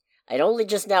It only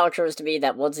just now occurs to me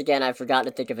that once again I've forgotten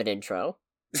to think of an intro.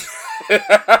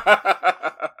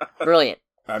 Brilliant.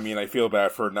 I mean, I feel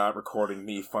bad for not recording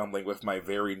me fumbling with my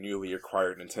very newly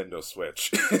acquired Nintendo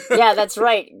Switch. Yeah, that's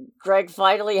right. Greg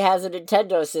finally has a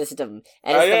Nintendo system,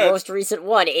 and it's the most recent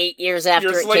one, 8 years after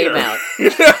it came out.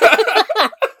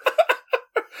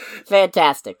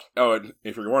 Fantastic. Oh, and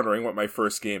if you're wondering what my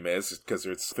first game is, because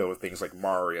it's filled with things like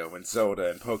Mario and Zelda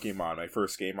and Pokemon, my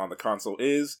first game on the console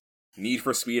is Need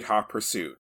for Speed Hot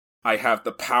Pursuit. I have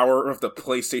the power of the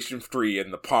PlayStation 3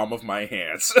 in the palm of my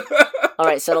hands.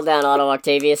 Alright, settle down, Otto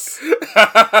Octavius.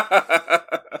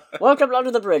 Welcome to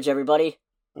Under the Bridge, everybody.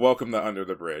 Welcome to Under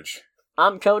the Bridge.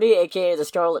 I'm Cody, aka the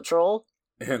Scarlet Troll.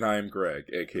 And I'm Greg,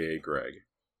 aka Greg.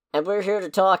 And we're here to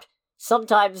talk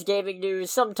sometimes gaming news,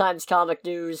 sometimes comic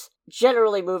news,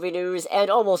 generally movie news,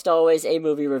 and almost always a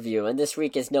movie review, and this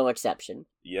week is no exception.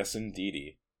 Yes,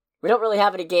 indeedy. We don't really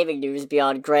have any gaming news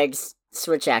beyond Greg's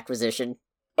Switch acquisition.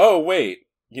 Oh, wait.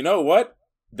 You know what?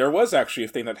 There was actually a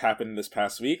thing that happened this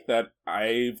past week that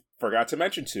I forgot to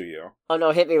mention to you. Oh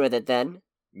no, hit me with it then.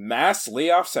 Mass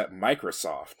layoffs at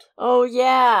Microsoft. Oh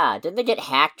yeah, didn't they get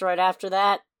hacked right after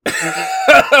that?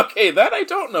 Okay, that I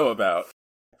don't know about.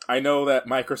 I know that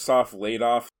Microsoft laid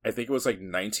off, I think it was like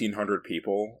 1,900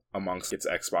 people amongst its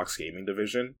Xbox gaming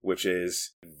division, which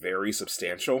is very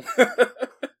substantial.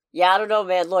 Yeah, I don't know,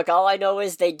 man. Look, all I know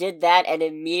is they did that, and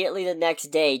immediately the next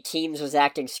day, Teams was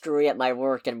acting screwy at my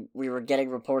work, and we were getting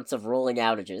reports of rolling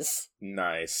outages.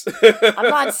 Nice. I'm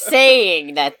not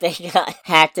saying that they got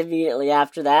hacked immediately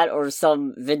after that, or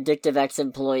some vindictive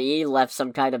ex-employee left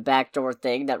some kind of backdoor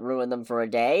thing that ruined them for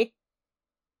a day.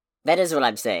 That is what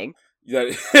I'm saying.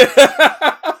 Yeah.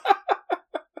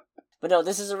 But no,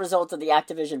 this is a result of the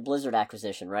Activision Blizzard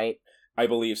acquisition, right? I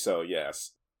believe so,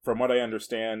 yes. From what I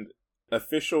understand,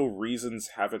 official reasons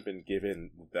haven't been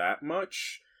given that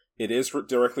much. It is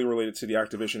directly related to the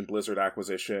Activision Blizzard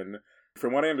acquisition.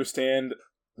 From what I understand,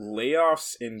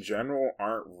 layoffs in general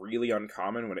aren't really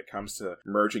uncommon when it comes to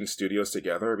merging studios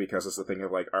together, because it's the thing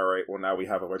of like, alright, well now we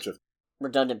have a bunch of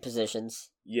redundant positions.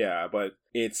 Yeah, but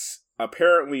it's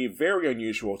apparently very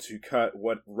unusual to cut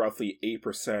what roughly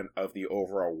 8% of the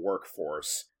overall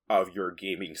workforce of your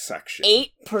gaming section.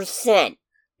 8%?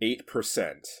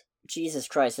 8%. Jesus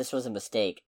Christ, this was a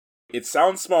mistake. It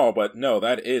sounds small, but no,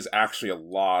 that is actually a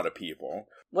lot of people.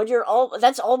 When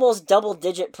that's almost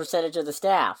double-digit percentage of the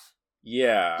staff.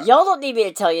 Yeah. Y'all don't need me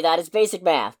to tell you that, it's basic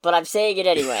math, but I'm saying it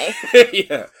anyway.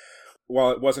 Yeah.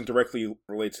 While it wasn't directly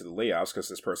related to the layoffs, because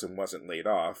this person wasn't laid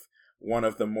off, one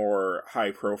of the more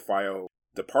high-profile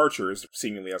departures,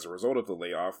 seemingly as a result of the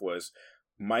layoff, was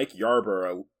Mike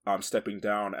Yarborough stepping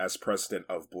down as president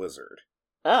of Blizzard.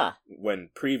 Ah. When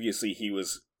previously he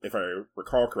was, if I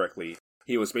recall correctly,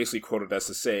 he was basically quoted as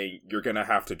to say, "You're gonna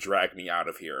have to drag me out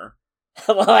of here."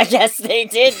 Well, I guess they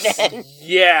did then.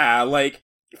 Yeah, like,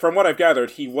 from what I've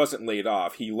gathered, he wasn't laid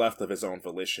off. He left of his own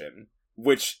volition.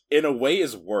 Which, in a way,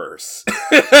 is worse.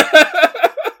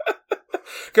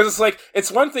 Because it's like,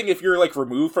 it's one thing if you're, like,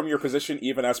 removed from your position,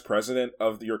 even as president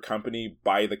of your company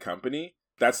by the company.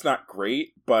 That's not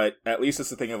great, but at least it's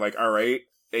the thing of, like, alright,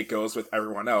 it goes with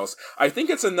everyone else. I think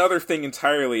it's another thing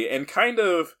entirely, and kind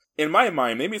of, in my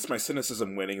mind, maybe it's my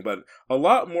cynicism winning, but a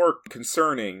lot more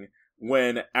concerning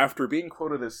when, after being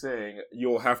quoted as saying,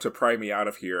 "You'll have to pry me out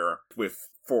of here with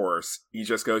force," he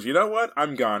just goes, "You know what?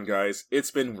 I'm gone, guys.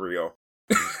 It's been real."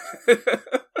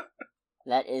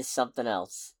 That is something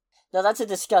else. No, that's a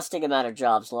disgusting amount of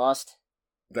jobs lost.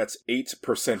 That's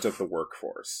 8% of the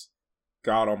workforce.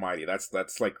 God almighty, that's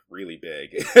like really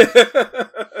big.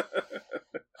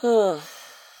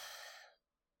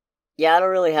 Yeah, I don't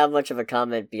really have much of a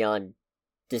comment beyond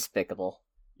despicable.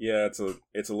 Yeah, it's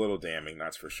a little damning,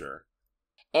 that's for sure.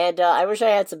 And I wish I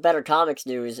had some better comics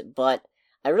news, but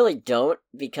I really don't,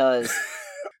 because...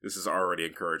 This is already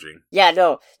encouraging. Yeah,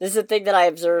 no, this is the thing that I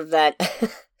observed that...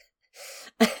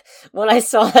 when I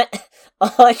saw it,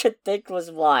 all I could think was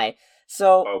why.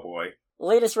 So... Oh boy.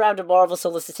 Latest round of Marvel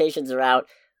solicitations are out,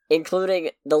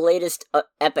 including the latest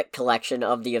Epic collection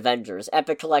of the Avengers.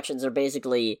 Epic collections are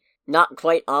basically not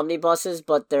quite omnibuses,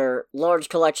 but they're large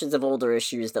collections of older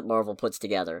issues that Marvel puts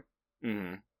together.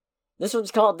 Mm-hmm. This one's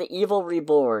called The Evil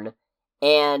Reborn,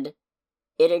 and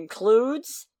it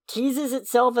teases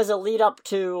itself as a lead-up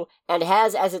to, and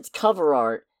has as its cover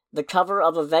art, the cover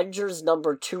of Avengers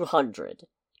number 200.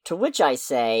 To which I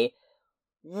say,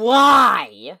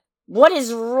 why? What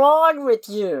is wrong with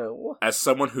you? As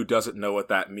someone who doesn't know what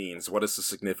that means, what is the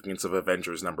significance of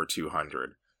Avengers number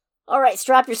 200? Alright,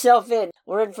 strap yourself in.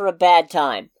 We're in for a bad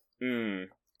time. Hmm.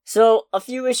 So, a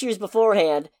few issues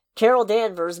beforehand, Carol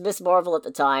Danvers, Miss Marvel at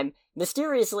the time,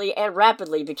 mysteriously and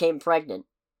rapidly became pregnant.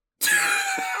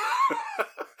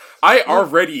 I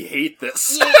already hate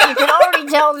this. You can already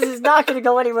tell this is not going to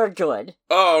go anywhere good.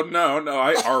 Oh, no,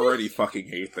 I already fucking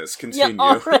hate this. Continue. You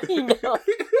already know.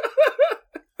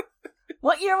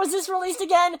 What year was this released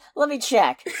again? Let me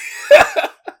check.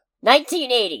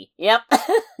 1980. Yep.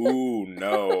 Ooh,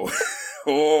 no.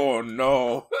 Oh,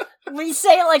 no. We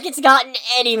say it like it's gotten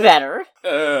any better.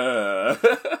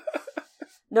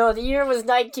 No, the year was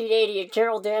 1980 and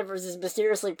Carol Danvers is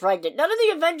mysteriously pregnant. None of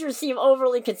the Avengers seem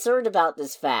overly concerned about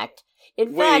this fact.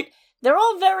 In fact, they're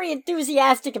all very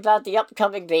enthusiastic about the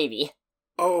upcoming baby.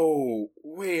 Oh,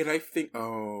 wait, I think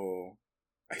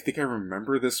I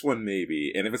remember this one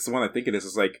maybe. And if it's the one I think it is,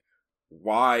 it's like,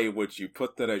 why would you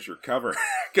put that as your cover?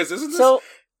 Because isn't this... So,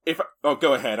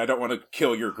 go ahead. I don't want to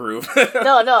kill your groove.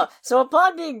 No. So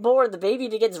upon being born, the baby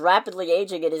begins rapidly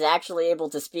aging and is actually able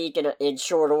to speak in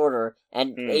short order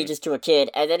and ages to a kid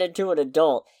and then into an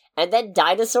adult. And then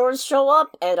dinosaurs show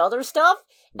up and other stuff.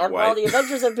 And while the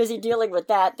Avengers are busy dealing with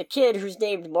that, the kid, who's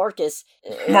named Marcus,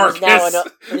 who's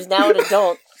now an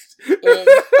adult,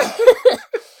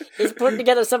 is putting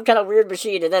together some kind of weird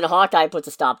machine, and then Hawkeye puts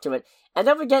a stop to it. And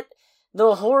then we get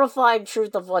the horrifying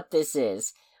truth of what this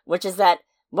is, which is that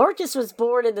Marcus was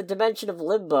born in the dimension of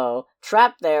Limbo,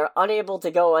 trapped there, unable to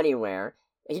go anywhere.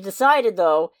 He decided,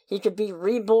 though, he could be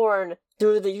reborn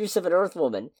through the use of an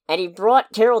Earthwoman, and he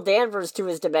brought Carol Danvers to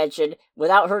his dimension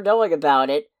without her knowing about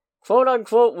it,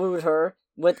 quote-unquote wooed her,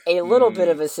 with a little bit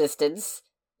of assistance,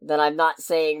 that I'm not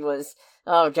saying was...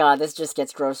 Oh god, this just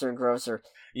gets grosser and grosser.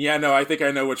 Yeah, no, I think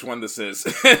I know which one this is.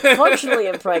 Functionally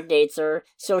impregnates her,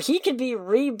 so he can be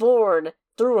reborn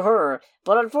through her,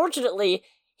 but unfortunately...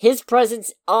 his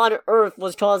presence on Earth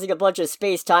was causing a bunch of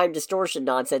space-time distortion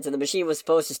nonsense, and the machine was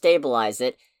supposed to stabilize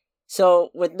it.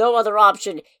 So, with no other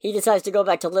option, he decides to go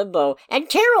back to Limbo, and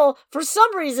Carol, for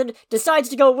some reason, decides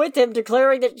to go with him,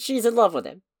 declaring that she's in love with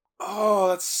him. Oh,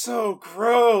 that's so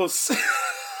gross.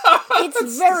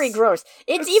 It's very gross.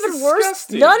 It's even worse.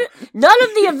 None of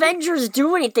the Avengers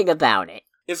do anything about it.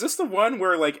 Is this the one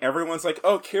where, like, everyone's like,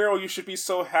 oh, Carol, you should be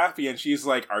so happy, and she's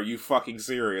like, are you fucking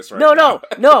serious right now?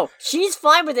 No, she's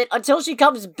fine with it until she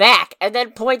comes back, and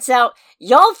then points out,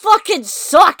 y'all fucking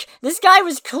suck! This guy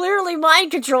was clearly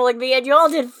mind-controlling me, and y'all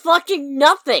did fucking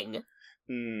nothing!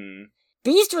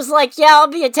 Beast was like, yeah, I'll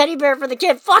be a teddy bear for the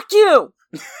kid, fuck you!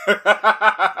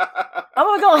 I'm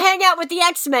gonna go hang out with the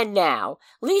X-Men now.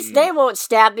 At least they won't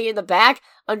stab me in the back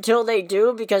until they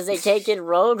do, because they take in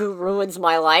Rogue, who ruins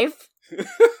my life.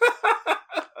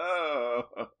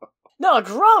 No,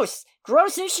 gross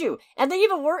issue. And the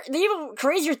even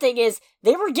crazier thing is,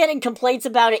 they were getting complaints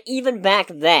about it even back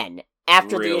then,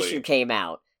 after the issue came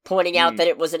out, pointing out that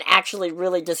it was an actually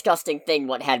really disgusting thing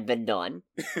what had been done.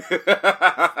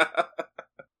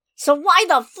 So why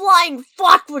the flying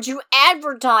fuck would you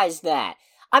advertise that?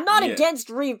 I'm not against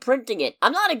reprinting it.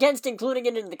 I'm not against including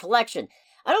it in the collection.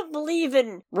 I don't believe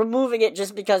in removing it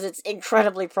just because it's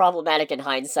incredibly problematic in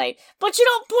hindsight. But you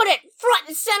don't put it front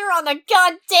and center on the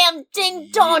goddamn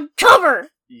ding-dong cover!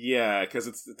 Yeah, because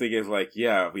it's the thing is, like,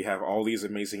 yeah, we have all these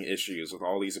amazing issues with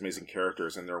all these amazing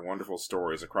characters and their wonderful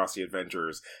stories across the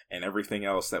Avengers and everything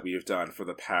else that we have done for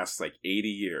the past, 80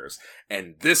 years.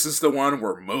 And this is the one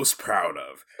we're most proud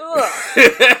of.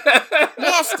 Ugh.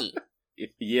 Nasty.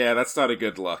 Yeah, that's not a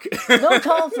good look. No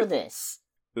call for this.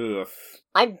 Ugh.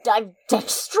 I'm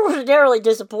extraordinarily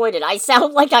disappointed. I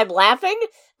sound like I'm laughing?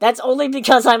 That's only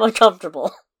because I'm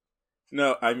uncomfortable.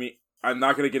 No, I mean, I'm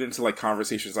not going to get into,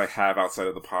 conversations I have outside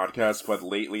of the podcast, but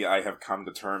lately I have come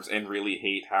to terms and really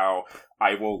hate how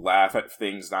I will laugh at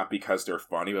things not because they're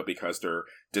funny, but because they're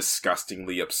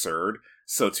disgustingly absurd.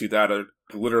 So to that,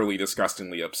 literally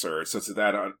disgustingly absurd. So to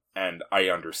that, and I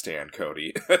understand,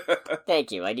 Cody.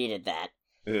 Thank you, I needed that.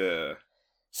 Yeah.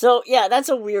 So, yeah, that's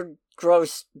a weird,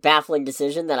 gross, baffling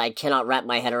decision that I cannot wrap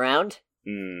my head around.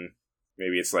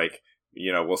 Maybe it's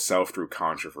we'll sell through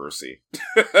controversy.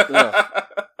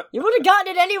 You would have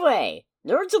gotten it anyway!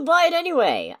 Nerds will buy it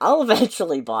anyway! I'll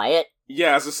eventually buy it.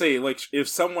 Yeah, as I say, if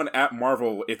someone at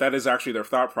Marvel, if that is actually their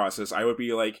thought process, I would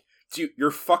be like, dude,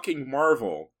 you're fucking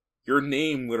Marvel. Your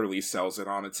name literally sells it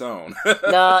on its own.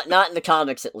 No, not in the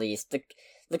comics, at least.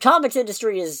 The comics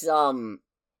industry is, it's on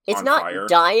not fire.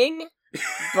 Dying,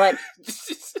 but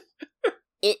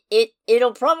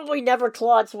it'll probably never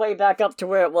claw its way back up to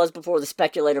where it was before the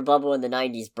speculator bubble in the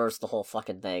 90s burst the whole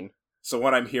fucking thing. So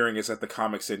what I'm hearing is that the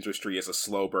comics industry is a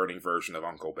slow-burning version of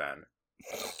Uncle Ben.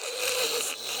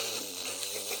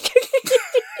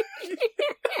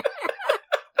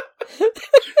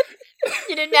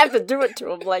 You didn't have to do it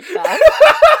to him like that.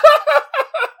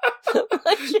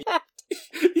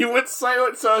 You went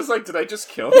silent, so I was like, did I just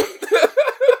kill him?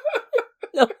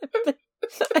 No,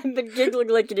 I I've been giggling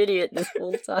like an idiot this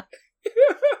whole time.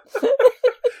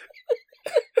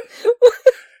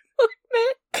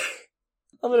 Man.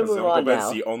 I'm gonna move Uncle on Ben's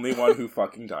now. the only one who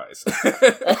fucking dies.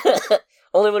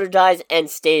 Only one who dies and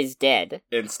stays dead.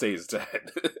 And stays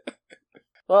dead.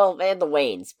 Well, and the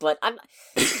Waynes, but I'm...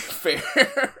 Fair.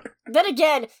 Then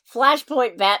again,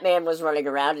 Flashpoint Batman was running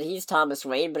around and he's Thomas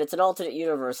Wayne, but it's an alternate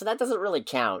universe, so that doesn't really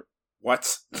count.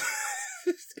 What?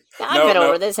 I've been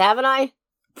over this, haven't I?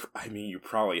 I mean, you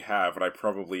probably have, but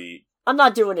I'm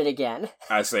not doing it again.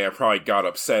 I probably got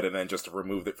upset and then just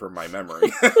removed it from my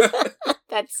memory.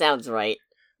 That sounds right.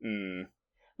 Mm. I'm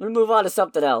gonna move on to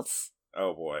something else.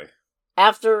 Oh boy.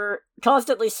 After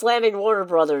constantly slamming Warner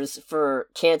Brothers for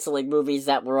canceling movies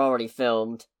that were already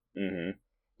filmed,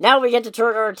 now we get to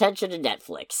turn our attention to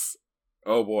Netflix.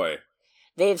 Oh boy.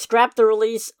 They've scrapped the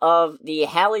release of the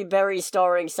Halle Berry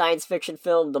starring science fiction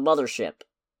film The Mothership,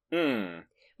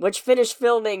 which finished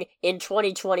filming in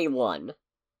 2021.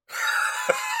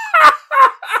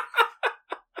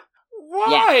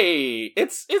 Why? Yeah.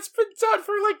 It's been done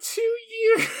for like 2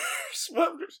 years.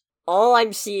 All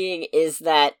I'm seeing is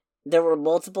that there were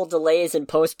multiple delays in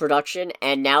post-production,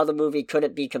 and now the movie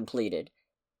couldn't be completed.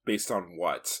 Based on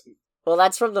what? Well,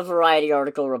 that's from the Variety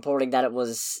article reporting that it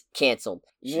was canceled.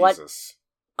 Jesus.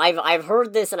 I've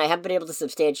heard this, and I haven't been able to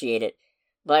substantiate it,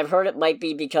 but I've heard it might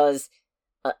be because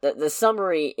the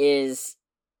summary is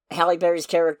Halle Berry's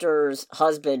character's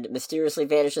husband mysteriously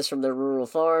vanishes from their rural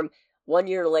farm. 1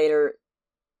 year later,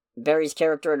 Berry's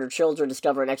character and her children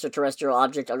discover an extraterrestrial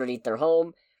object underneath their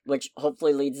home, which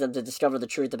hopefully leads them to discover the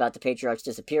truth about the patriarch's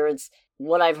disappearance.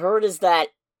 What I've heard is that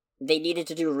they needed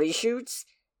to do reshoots,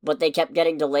 but they kept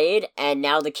getting delayed, and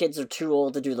now the kids are too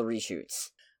old to do the reshoots.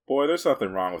 Boy, there's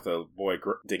nothing wrong with a boy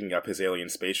digging up his alien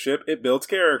spaceship. It builds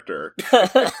character.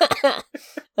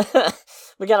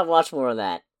 We gotta watch more of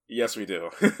that. Yes, we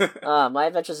do. My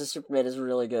Adventures of Superman is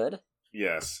really good.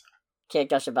 Yes. Can't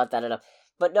gush about that enough.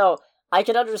 But no, I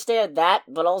can understand that,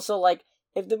 but also, like,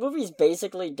 if the movie's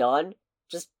basically done,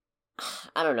 just,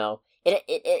 I don't know.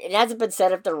 It hasn't been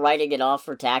said if they're writing it off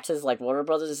for taxes like Warner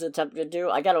Brothers is attempting to do.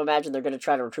 I gotta imagine they're gonna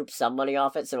try to recoup some money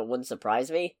off it, so it wouldn't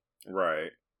surprise me.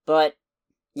 Right. But,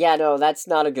 yeah, no, that's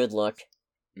not a good look.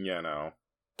 Yeah, no.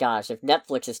 Gosh, if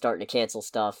Netflix is starting to cancel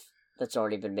stuff that's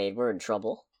already been made, we're in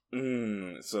trouble.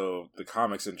 So the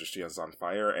comics industry is on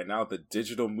fire, and now the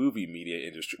digital movie media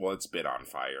industry, well, it's been on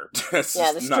fire. This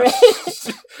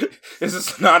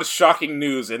is not shocking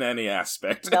news in any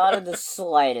aspect. Not in the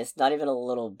slightest, not even a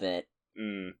little bit.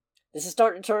 This is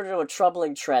starting to turn into a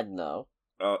troubling trend, though.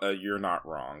 You're not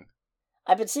wrong.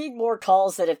 I've been seeing more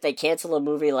calls that if they cancel a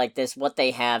movie like this, what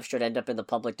they have should end up in the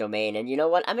public domain, and you know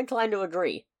what? I'm inclined to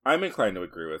agree. I'm inclined to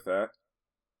agree with that.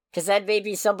 Because then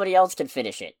maybe somebody else can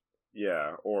finish it.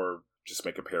 Yeah, or just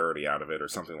make a parody out of it or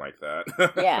something like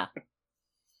that. Yeah.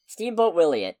 Steamboat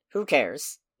Willie it. Who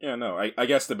cares? Yeah, no, I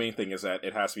guess the main thing is that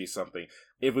it has to be something.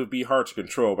 It would be hard to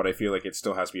control, but I feel like it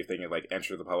still has to be a thing that, like,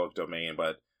 enter the public domain,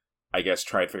 but I guess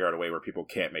try to figure out a way where people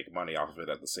can't make money off of it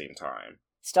at the same time.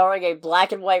 Starring a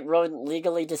black and white rodent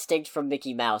legally distinct from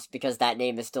Mickey Mouse, because that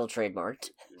name is still trademarked.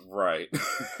 Right.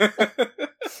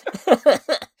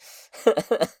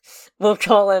 We'll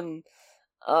call him,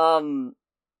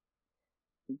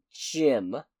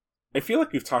 Jim. I feel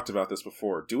like we've talked about this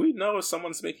before. Do we know if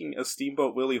someone's making a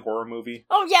Steamboat Willie horror movie?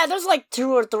 Oh yeah, there's like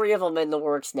 2 or 3 of them in the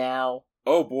works now.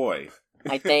 Oh boy.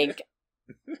 I think.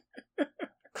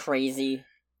 Crazy.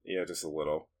 Yeah, just a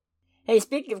little. Hey,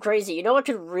 speaking of crazy, you know what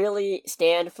could really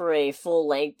stand for a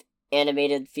full-length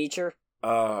animated feature?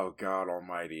 Oh, God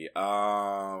almighty.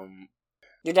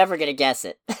 You're never gonna guess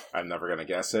it. I'm never gonna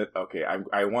guess it? Okay,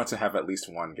 I want to have at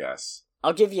least one guess.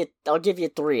 I'll give you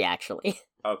 3, actually.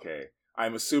 Okay.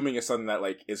 I'm assuming it's something that,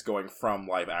 like, is going from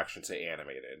live action to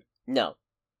animated. No.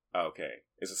 Okay.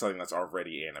 Is it something that's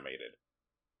already animated?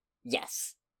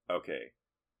 Yes. Okay.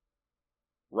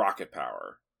 Rocket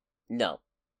Power. No.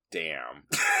 Damn.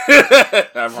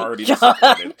 I'm already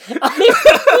disappointed.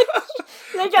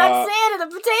 They got sand in the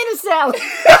potato salad!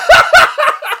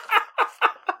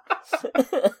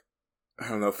 I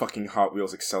don't know, fucking Hot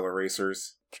Wheels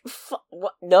Acceleracers.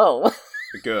 What? No.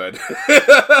 Good.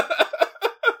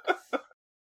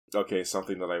 Okay,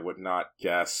 something that I would not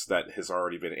guess that has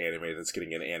already been animated that's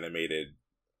getting an animated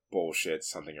bullshit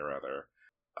something or other.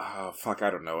 Oh, fuck, I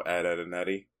don't know. Ed, Ed, and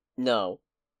Eddie? No.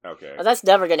 Okay. Oh, that's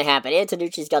never gonna happen.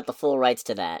 Antonucci's got the full rights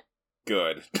to that.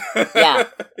 Good. Yeah.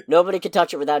 Nobody can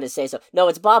touch it without his say-so. No,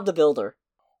 it's Bob the Builder.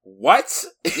 What?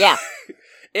 Yeah.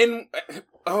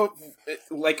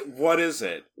 Like, what is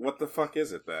it? What the fuck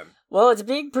is it, then? Well, it's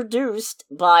being produced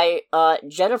by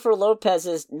Jennifer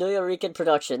Lopez's Nuyorican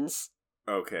Productions.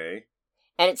 Okay.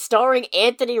 and it's starring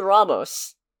Anthony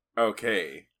Ramos.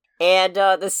 Okay. And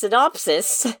the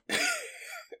synopsis...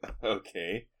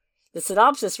 Okay. The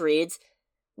synopsis reads,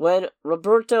 when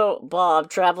Roberto Bob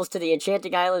travels to the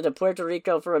enchanting island of Puerto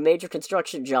Rico for a major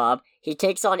construction job, he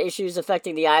takes on issues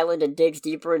affecting the island and digs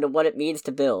deeper into what it means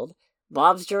to build.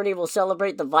 Bob's journey will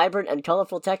celebrate the vibrant and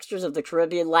colorful textures of the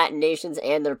Caribbean Latin nations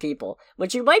and their people,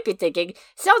 which you might be thinking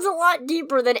sounds a lot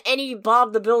deeper than any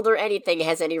Bob the Builder anything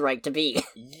has any right to be.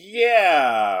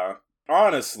 Yeah,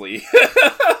 honestly.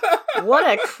 What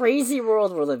a crazy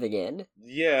world we're living in.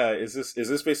 Yeah, is this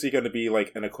basically going to be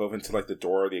like an equivalent to like the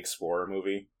Dora the Explorer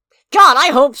movie? God, I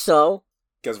hope so.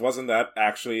 Because wasn't that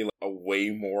actually like, a way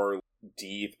more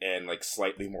deep and like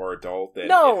slightly more adult than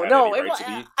No, it had any right to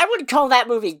be? I wouldn't call that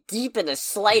movie deep in the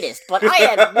slightest, but I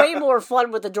had way more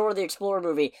fun with the Dora the Explorer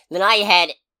movie than I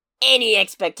had any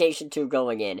expectation to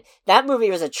going in. That movie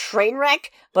was a train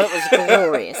wreck, but it was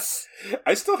glorious.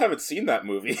 I still haven't seen that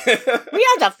movie. We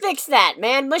have to fix that,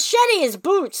 man. Machete is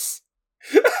Boots.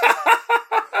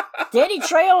 Danny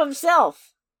Trejo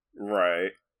himself. Right.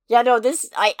 Yeah, no, this,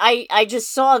 I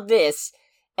just saw this,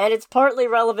 and it's partly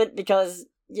relevant because,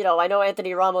 you know, I know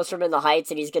Anthony Ramos from In the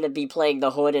Heights, and he's gonna be playing the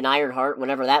Hood in Ironheart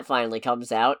whenever that finally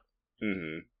comes out.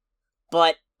 Mm-hmm.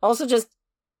 But also just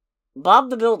Bob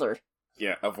the Builder.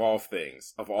 Yeah, of all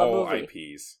things. Of all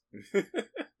IPs.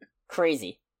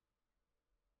 Crazy.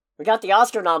 We got the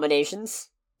Oscar nominations.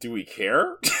 Do we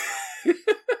care?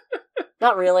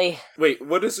 Not really. Wait,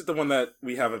 what is it the one that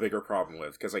we have a bigger problem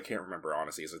with? Because I can't remember,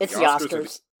 honestly. Is it it's the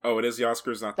Oscars. Oh, it is the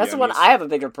Oscars, not That's the the one Emmys? I have a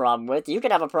bigger problem with. You can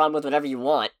have a problem with whatever you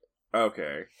want.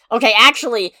 Okay. Okay,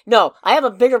 actually, no. I have a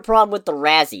bigger problem with the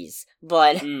Razzies.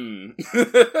 But the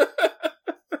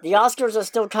Oscars are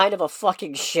still kind of a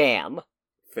fucking sham.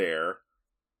 Fair.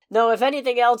 No, if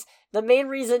anything else, the main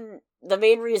reason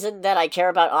that I care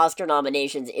about Oscar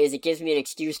nominations is it gives me an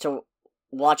excuse to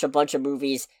watch a bunch of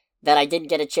movies that I didn't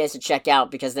get a chance to check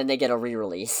out because then they get a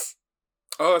re-release.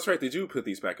 Oh, that's right. They do put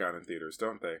these back out in theaters,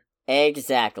 don't they?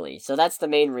 Exactly. So that's the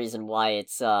main reason why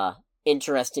it's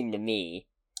interesting to me.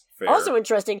 Fair. Also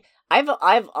interesting, I've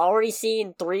already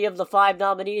seen 3 of the 5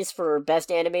 nominees for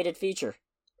Best Animated Feature.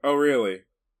 Oh, really?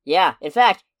 Yeah, in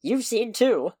fact, you've seen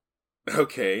 2.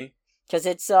 Okay. Because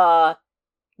it's, The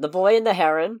Boy and the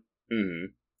Heron, Mm-hmm.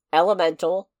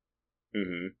 Elemental,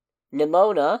 Mm-hmm.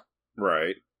 Nimona,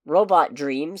 Right. Robot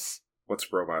Dreams.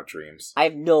 What's Robot Dreams? I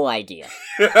have no idea.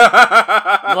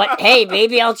 But hey,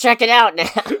 maybe I'll check it out now.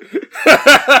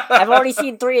 I've already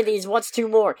seen 3 of these, what's 2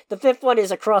 more? The 5th one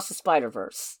is Across the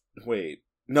Spider-Verse. Wait.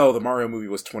 No, the Mario movie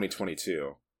was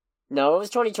 2022. No, it was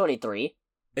 2023.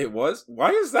 It was? Why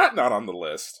is that not on the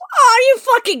list? Oh, are you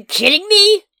fucking kidding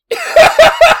me?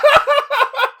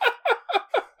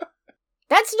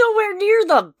 That's nowhere near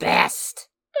the best.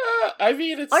 I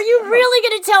mean, it's... Are you really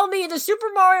gonna tell me the Super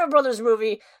Mario Brothers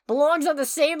movie belongs on the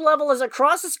same level as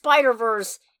Across the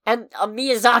Spider-Verse and a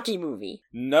Miyazaki movie?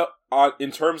 No,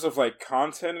 in terms of, like,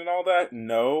 content and all that,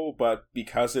 no, but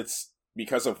because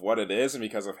of what it is and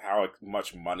because of how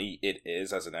much money it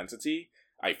is as an entity,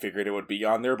 I figured it would be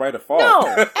on there by default.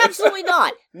 No, absolutely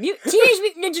not. Teenage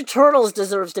Mutant Ninja Turtles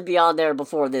deserves to be on there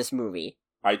before this movie.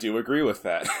 I do agree with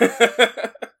that.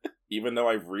 Even though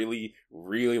I really,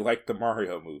 really liked the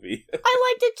Mario movie.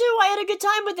 I liked it too, I had a good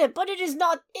time with it, but it is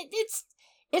not...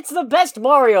 It's the best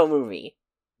Mario movie.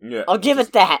 Yeah, I'll give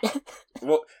it that.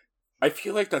 Well, I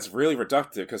feel like that's really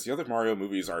reductive, because the other Mario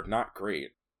movies are not great.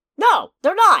 No,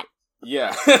 they're not.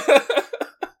 Yeah.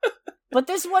 But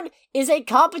this one is a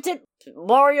competent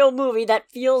Mario movie that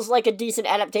feels like a decent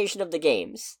adaptation of the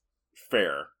games.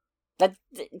 Fair. But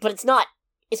it's not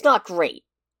great.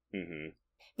 Mm-hmm.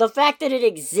 The fact that it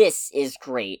exists is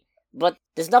great, but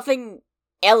there's nothing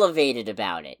elevated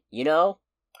about it, you know?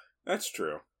 That's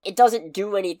true. It doesn't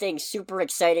do anything super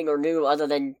exciting or new other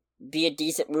than be a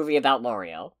decent movie about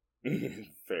Mario.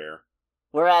 Fair.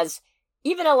 Whereas,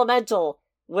 even Elemental,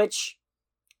 which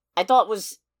I thought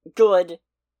was good,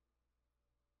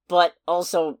 but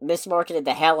also mismarketed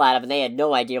the hell out of, and they had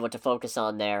no idea what to focus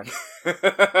on there.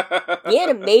 The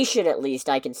animation, at least,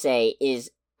 I can say, is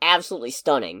absolutely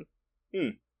stunning.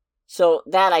 So,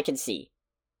 that I can see.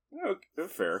 Okay,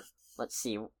 fair. Let's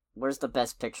see, where's the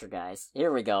Best Picture, guys?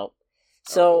 Here we go.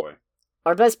 So,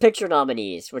 our Best Picture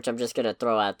nominees, which I'm just gonna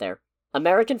throw out there.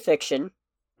 American Fiction.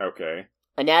 Okay.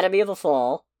 Anatomy of a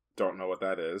Fall. Don't know what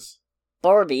that is.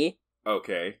 Barbie.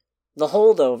 Okay. The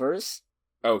Holdovers.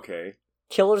 Okay.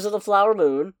 Killers of the Flower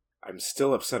Moon. I'm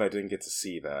still upset I didn't get to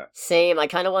see that. Same, I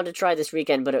kind of wanted to try this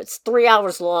weekend, but it's 3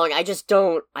 hours long. I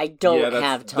don't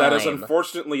have time. That is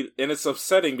unfortunately, and it's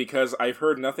upsetting because I've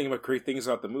heard nothing but great things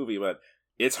about the movie, but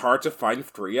it's hard to find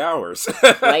 3 hours.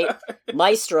 Right?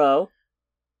 Maestro.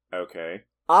 Okay.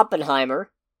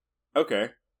 Oppenheimer.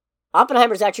 Okay.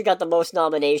 Oppenheimer's actually got the most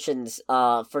nominations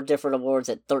for different awards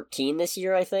at 13 this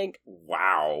year, I think.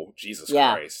 Wow. Jesus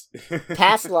Yeah. Christ.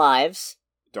 Past Lives.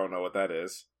 Don't know what that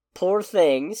is. Poor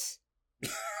Things.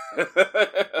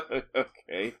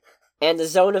 Okay. And The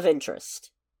Zone of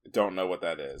Interest. Don't know what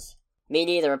that is. Me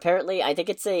neither. Apparently, I think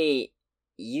it's a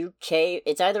UK...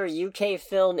 It's either a UK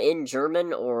film in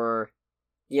German or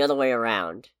the other way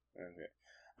around. Okay.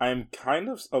 I'm kind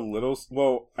of a little...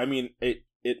 Well, I mean, it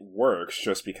works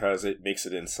just because it makes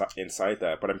it inside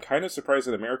that, but I'm kind of surprised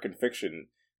that American Fiction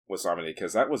was nominated,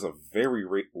 because that was a very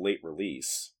late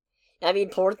release. I mean,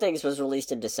 Poor Things was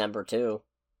released in December, too.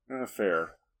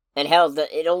 Fair. And hell,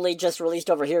 it only just released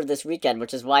over here this weekend,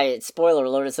 which is why, spoiler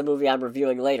alert, it's a movie I'm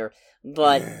reviewing later.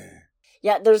 But,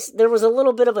 yeah, there was a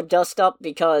little bit of a dust-up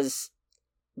because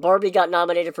Barbie got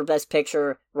nominated for Best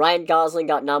Picture, Ryan Gosling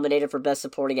got nominated for Best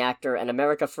Supporting Actor, and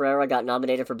America Ferrera got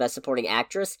nominated for Best Supporting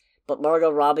Actress, but Margot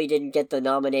Robbie didn't get the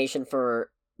nomination for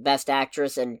Best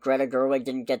Actress, and Greta Gerwig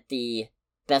didn't get the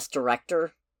Best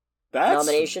Director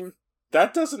nomination.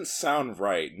 That doesn't sound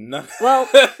right. No. Well,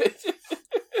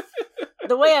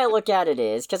 the way I look at it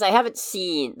is, because I haven't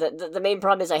seen, the main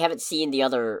problem is I haven't seen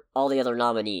all the other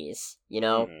nominees, you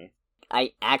know?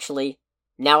 Mm-hmm.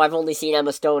 Now I've only seen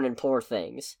Emma Stone in Poor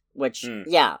Things, which,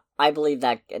 yeah, I believe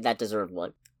that deserved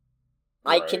one.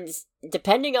 Right.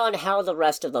 Depending on how the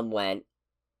rest of them went,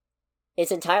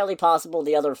 it's entirely possible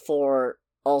the other four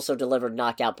also delivered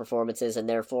knockout performances, and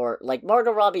therefore, like,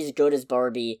 Margot Robbie's good as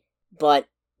Barbie, but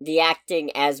the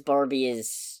acting as Barbie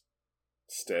is...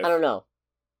 stiff. I don't know.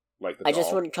 Like the I doll.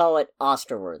 just wouldn't call it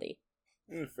Oscar-worthy.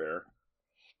 Fair.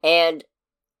 And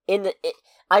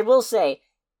I will say,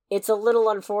 it's a little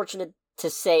unfortunate to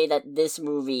say that this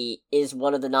movie is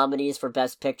one of the nominees for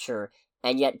Best Picture,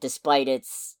 and yet despite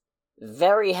its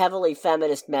very heavily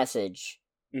feminist message,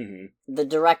 the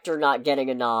director not getting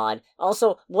a nod.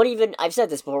 Also, I've said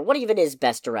this before, what even is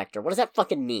Best Director? What does that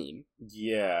fucking mean?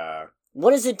 Yeah.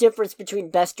 What is the difference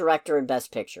between Best Director and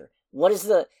Best Picture? What is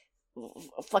that?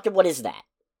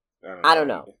 I don't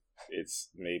know.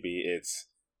 Maybe it's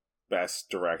Best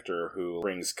Director who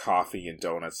brings coffee and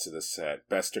donuts to the set.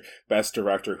 Best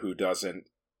Director who doesn't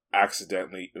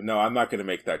accidentally... No, I'm not going to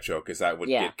make that joke, because that would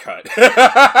get cut.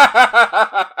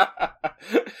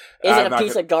 Is it a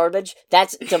piece of garbage?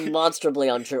 That's demonstrably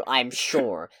untrue, I'm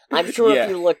sure. I'm sure if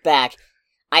you look back...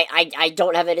 I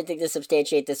don't have anything to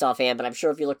substantiate this offhand, but I'm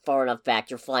sure if you look far enough back,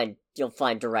 you'll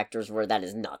find directors where that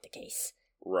is not the case.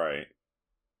 Right.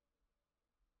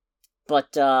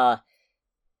 But,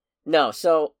 no,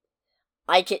 so,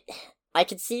 I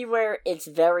can see where it's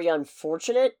very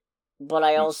unfortunate, but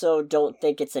I also don't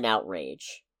think it's an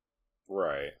outrage.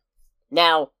 Right.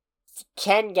 Now,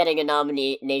 Ken getting a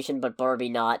nomination but Barbie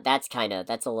not, that's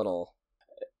a little...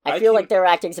 I feel like their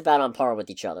acting's about on par with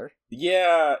each other.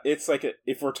 Yeah, it's like,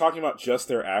 if we're talking about just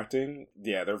their acting,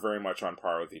 yeah, they're very much on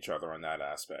par with each other on that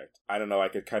aspect. I don't know, I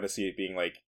could kind of see it being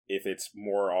like, if it's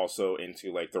more also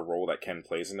into like the role that Ken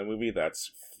plays in the movie,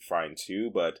 that's fine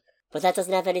too, but... But that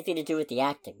doesn't have anything to do with the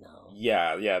acting, though.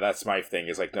 Yeah, that's my thing,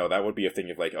 is like, no, that would be a thing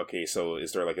of like, okay, so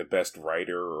is there like a best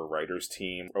writer or writer's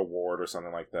team award or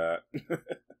something like that?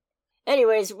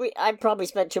 Anyways, I probably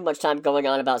spent too much time going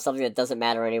on about something that doesn't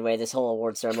matter anyway. This whole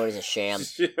award ceremony is a sham.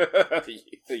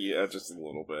 Yeah, just a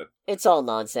little bit. It's all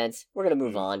nonsense. We're gonna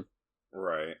move on.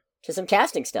 Right. To some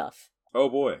casting stuff. Oh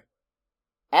boy.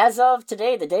 As of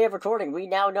today, the day of recording, we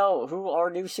now know who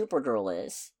our new Supergirl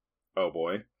is. Oh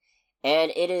boy.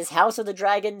 And it is House of the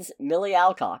Dragon's Millie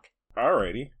Alcock.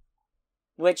 Alrighty.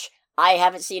 Which, I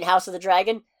haven't seen House of the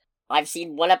Dragon. I've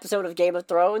seen one episode of Game of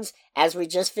Thrones. As we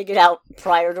just figured out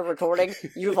prior to recording,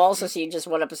 you've also seen just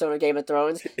one episode of Game of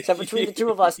Thrones. So between the two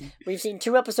of us, we've seen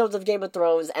 2 episodes of Game of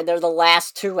Thrones, and they're the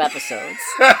last 2 episodes.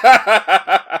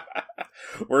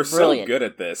 We're Brilliant. So good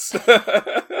at this.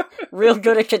 Real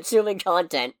good at consuming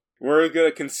content. We're good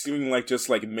at consuming, just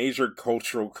major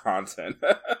cultural content.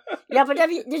 Yeah, but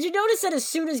did you notice that as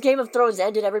soon as Game of Thrones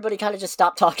ended, everybody kind of just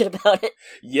stopped talking about it?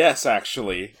 Yes,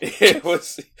 actually. It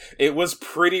was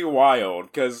pretty wild,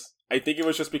 because I think it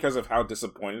was just because of how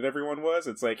disappointed everyone was.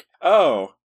 It's like,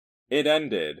 oh, it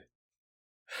ended.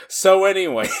 So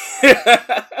anyway.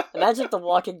 Imagine if The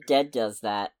Walking Dead does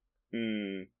that.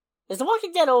 Is The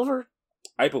Walking Dead over?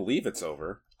 I believe it's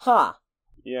over. Huh.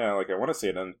 Yeah, I want to say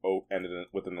it ended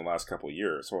within the last couple of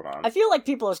years. Hold on. I feel like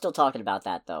people are still talking about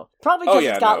that, though. Probably because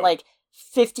it's got,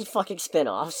 50 fucking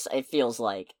spin-offs, it feels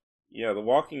like. Yeah, The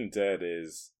Walking Dead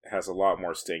has a lot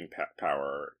more staying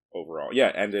power overall.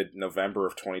 Yeah, ended November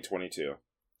of 2022.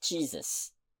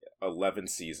 Jesus. 11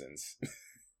 seasons.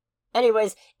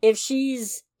 Anyways, if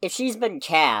she's been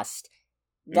cast,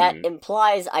 that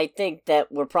implies, I think,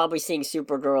 that we're probably seeing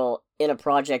Supergirl in a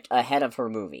project ahead of her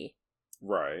movie.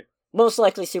 Right. Most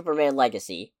likely Superman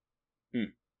Legacy.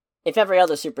 Hmm. If every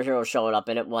other superhero showing up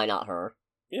in it, why not her?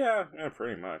 Yeah,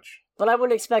 pretty much. But I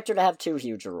wouldn't expect her to have too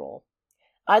huge a role.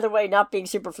 Either way, not being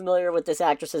super familiar with this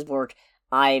actress's work,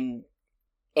 I'm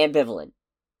ambivalent.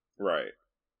 Right.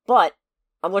 But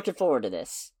I'm looking forward to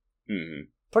this. Mm-hmm.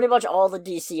 Pretty much all the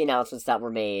DC announcements that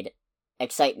were made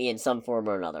excite me in some form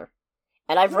or another.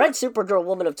 And I've read Supergirl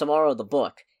Woman of Tomorrow, the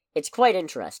book. It's quite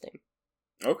interesting.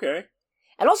 Okay.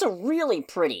 And also really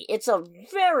pretty. It's a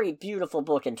very beautiful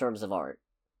book in terms of art.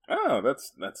 Oh,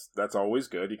 that's always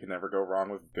good. You can never go wrong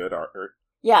with good art.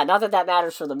 Yeah, not that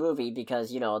matters for the movie,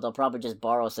 because, they'll probably just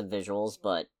borrow some visuals,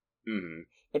 but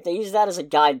if they use that as a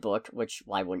guidebook, which,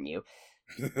 why wouldn't you,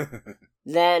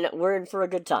 then we're in for a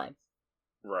good time.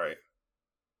 Right.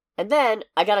 And then,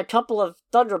 I got a couple of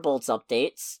Thunderbolts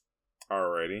updates.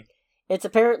 Alrighty.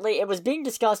 It was being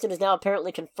discussed and is now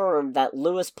apparently confirmed that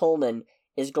Lewis Pullman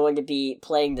is going to be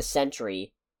playing the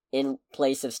Sentry in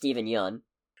place of Stephen Yeun.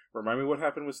 Remind me what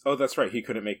happened was... Oh, that's right. He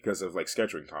couldn't make because of,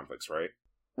 scheduling conflicts, right?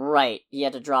 Right. He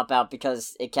had to drop out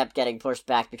because it kept getting pushed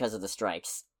back because of the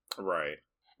strikes. Right.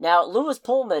 Now, Lewis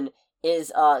Pullman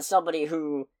is somebody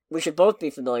who we should both be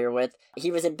familiar with.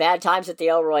 He was in Bad Times at the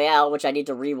El Royale, which I need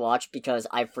to rewatch because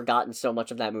I've forgotten so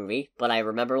much of that movie, but I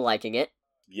remember liking it.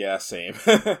 Yeah, same.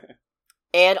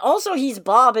 And also he's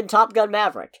Bob in Top Gun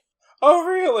Maverick. Oh,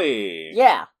 really?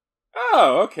 Yeah.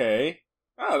 Oh, okay.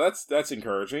 Oh, that's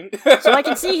encouraging. So I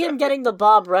can see him getting the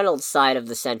Bob Reynolds side of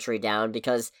the Sentry down,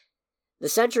 because the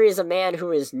Sentry is a man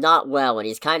who is not well, and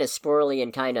he's kind of squirrely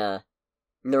and kind of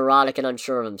neurotic and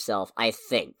unsure of himself, I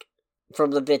think,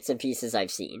 from the bits and pieces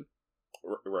I've seen.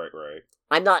 Right.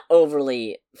 I'm not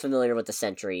overly familiar with the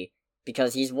Sentry,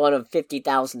 because he's one of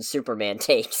 50,000 Superman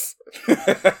takes.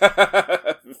 Fair.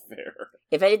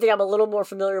 If anything, I'm a little more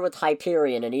familiar with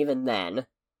Hyperion, and even then.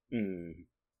 Hmm.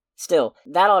 Still,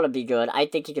 that ought to be good. I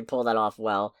think he could pull that off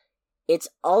well. It's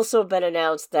also been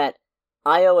announced that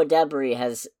Io Adebri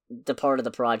has departed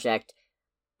the project.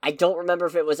 I don't remember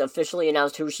if it was officially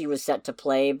announced who she was set to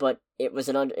play, but it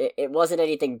wasn't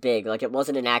anything big. It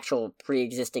wasn't an actual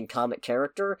pre-existing comic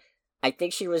character. I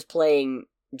think she was playing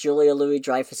Julia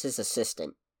Louis-Dreyfus's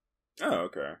assistant. Oh,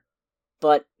 okay.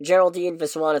 But Geraldine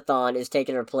Viswanathan is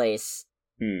taking her place,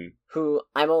 who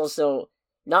I'm also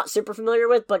not super familiar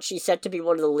with, but she's set to be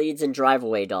one of the leads in Drive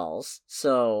Away Dolls.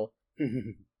 So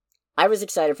I was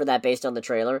excited for that based on the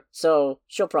trailer, so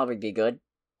she'll probably be good.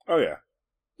 Oh, yeah.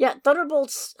 Yeah,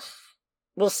 Thunderbolts,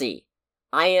 we'll see.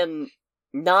 I am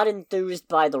not enthused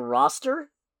by the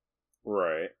roster.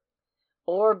 Right.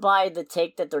 Or by the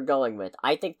take that they're going with.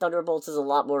 I think Thunderbolts is a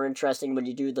lot more interesting when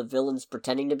you do the villains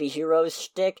pretending to be heroes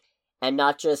shtick, and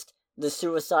not just the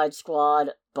Suicide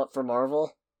Squad, but for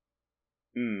Marvel.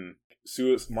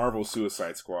 Marvel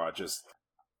Suicide Squad, just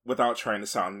without trying to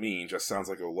sound mean, just sounds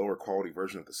like a lower quality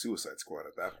version of the Suicide Squad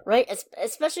at that point. Right,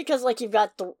 especially because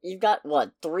you've got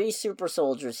what, 3 super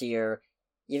soldiers here,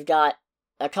 you've got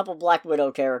a couple Black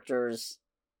Widow characters,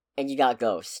 and you got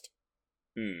Ghost.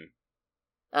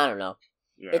 I don't know.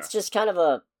 Yeah. It's just kind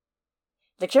of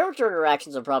the character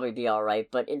interactions will probably be alright,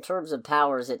 but in terms of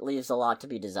powers, it leaves a lot to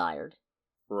be desired.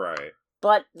 Right.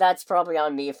 But that's probably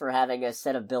on me for having a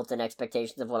set of built-in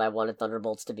expectations of what I wanted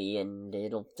Thunderbolts to be, and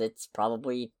it's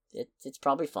probably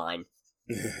fine.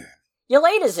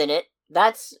 Yelena's in it.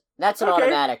 That's an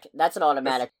automatic. That's an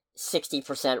automatic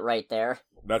 60% right there.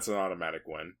 That's an automatic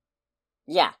win.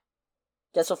 Yeah.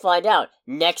 Guess we'll find out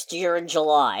next year in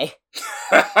July.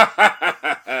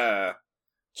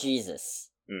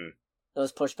 Jesus.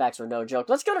 Those pushbacks were no joke.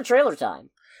 Let's go to trailer time.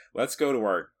 Let's go to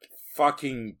our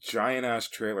fucking giant-ass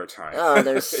trailer time. Oh,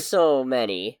 there's so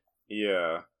many.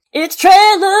 Yeah. It's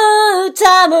trailer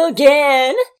time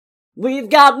again. We've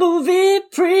got movie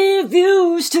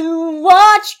previews to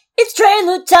watch. It's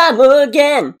trailer time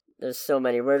again. There's so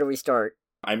many. Where do we start?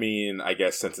 I mean, I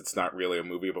guess since it's not really a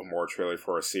movie, but more a trailer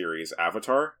for a series,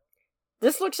 Avatar.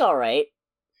 This looks alright.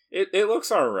 It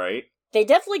looks alright. They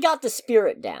definitely got the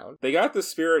spirit down. They got the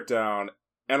spirit down,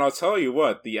 and I'll tell you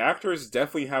what, the actors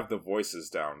definitely have the voices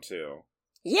down, too.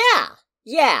 Yeah.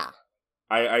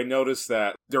 I noticed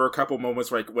that there were a couple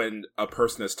moments when a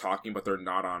person is talking, but they're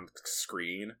not on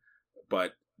screen,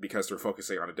 but because they're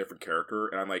focusing on a different character,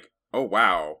 and I'm like, oh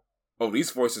wow. Oh,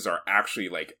 these voices are actually,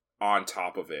 on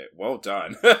top of it. Well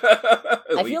done.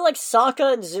 I feel like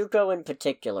Sokka and Zuko in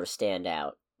particular stand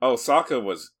out. Oh, Sokka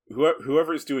was...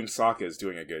 Whoever's doing Sokka is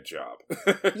doing a good job.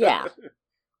 Yeah.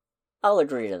 I'll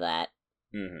agree to that.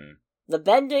 Mm-hmm. The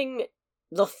bending...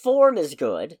 The form is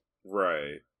good.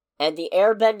 Right. And the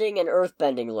air bending and earth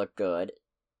bending look good.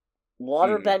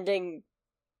 Waterbending,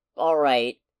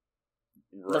 alright.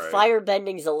 Right. The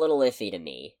firebending's a little iffy to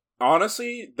me.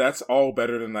 Honestly, that's all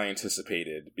better than I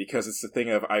anticipated, because it's the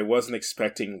thing of I wasn't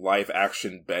expecting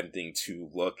live-action bending to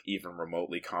look even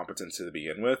remotely competent to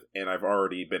begin with, and I've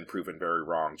already been proven very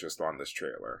wrong just on this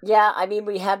trailer. Yeah, I mean,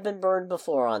 we have been burned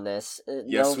before on this.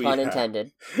 Yes, no pun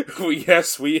intended.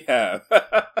 Yes, we have.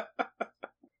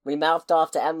 We mouthed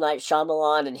off to M. Night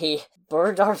Shyamalan, and he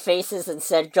burned our faces and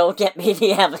said, "Go get me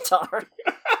the Avatar."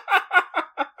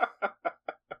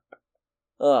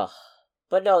 Ugh.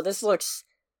 But no, this looks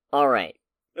alright.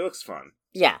 It looks fun.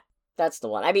 Yeah, that's the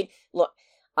one. I mean, look,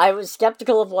 I was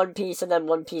skeptical of One Piece, and then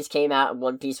One Piece came out, and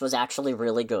One Piece was actually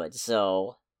really good,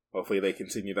 so... Hopefully they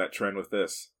continue that trend with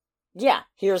this. Yeah,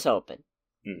 here's hoping.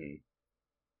 Mm-hmm.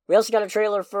 We also got a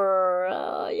trailer for,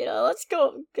 let's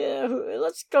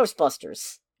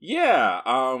Ghostbusters.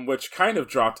 Yeah, which kind of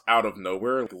dropped out of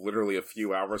nowhere, literally a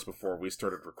few hours before we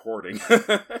started recording.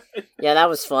 Yeah, that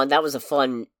was fun. That was a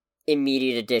fun,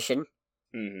 immediate addition.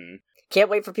 Mm-hmm. Can't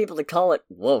wait for people to call it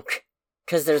woke,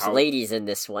 because there's ladies in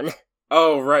this one.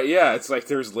 Oh, right, yeah, it's like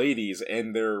there's ladies,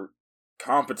 and they're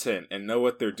competent and know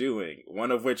what they're doing.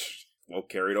 One of which,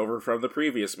 carried over from the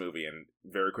previous movie, and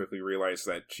very quickly realized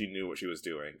that she knew what she was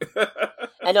doing.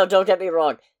 I know, don't get me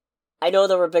wrong. I know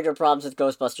there were bigger problems with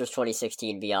Ghostbusters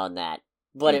 2016 beyond that,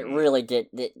 but it really did.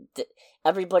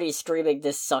 Everybody screaming,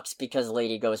 "This sucks," because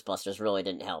Lady Ghostbusters really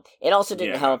didn't help. It also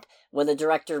didn't help when the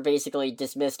director basically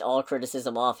dismissed all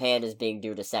criticism offhand as being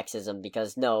due to sexism,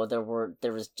 because it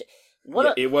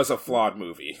was a flawed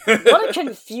movie. What a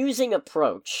confusing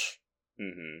approach.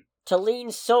 Mm-hmm. To lean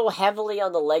so heavily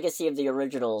on the legacy of the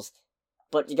originals,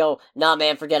 but you go, "Nah,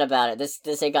 man, forget about it.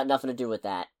 This ain't got nothing to do with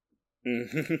that."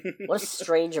 What a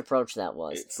strange approach that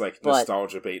was. It's like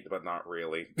nostalgia bait, but not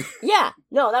really. Yeah,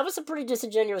 no, that was a pretty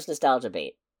disingenuous nostalgia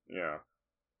bait. Yeah.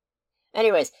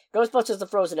 Anyways, Ghostbusters: The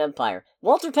Frozen Empire.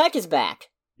 Walter Peck is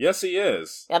back. Yes, he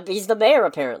is. He's the mayor,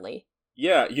 apparently.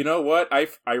 Yeah, you know what? I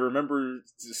remember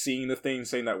seeing the thing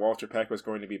saying that Walter Peck was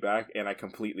going to be back, and I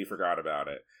completely forgot about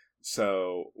it.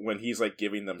 So, when he's, like,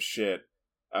 giving them shit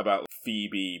about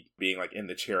Phoebe being, like, in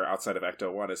the chair outside of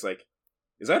Ecto 1, it's like,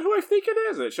 is that who I think it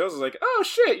is? And it shows us like, oh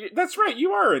shit, that's right,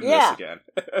 you are in this again.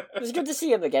 It was good to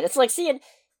see him again. It's like seeing,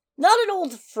 not an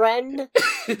old friend,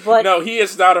 but... No, he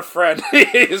is not a friend. He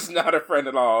is not a friend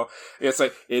at all. It's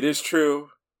like, it is true.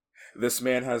 This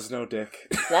man has no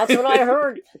dick. That's what I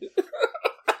heard.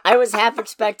 I was half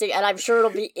expecting, and I'm sure it'll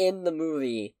be in the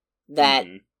movie, that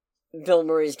Bill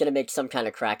Murray's gonna make some kind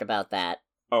of crack about that.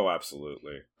 Oh,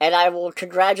 absolutely. And I will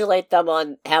congratulate them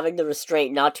on having the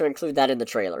restraint not to include that in the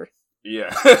trailer.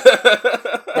 Yeah.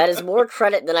 That is more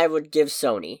credit than I would give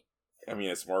Sony. I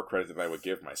mean, it's more credit than I would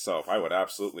give myself. I would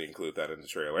absolutely include that in the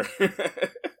trailer.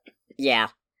 Yeah.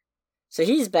 So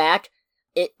he's back.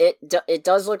 It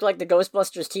does look like the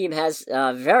Ghostbusters team has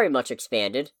very much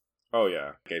expanded. Oh,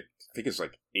 yeah. I think it's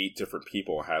like 8 different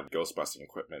people have Ghostbusting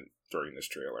equipment during this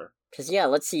trailer. Because, yeah,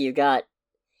 let's see, you got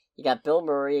Bill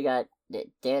Murray, you got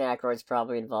Dan Aykroyd's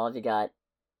probably involved, you got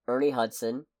Ernie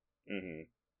Hudson. Mm-hmm.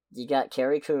 You got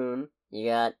Carrie Coon. You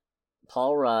got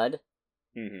Paul Rudd.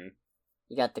 Mm-hmm.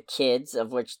 You got the kids,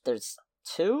 of which there's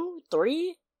 2?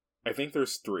 3? I think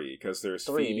there's 3, because there's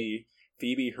 3.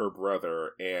 Phoebe, her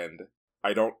brother, and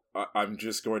I'm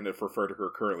just going to refer to her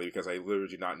currently because I literally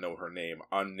do not know her name,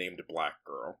 unnamed black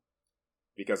girl.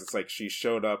 Because it's like she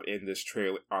showed up in this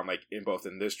trailer, in both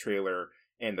in this trailer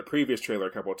and the previous trailer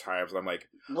a couple of times. I'm like,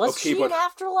 was she in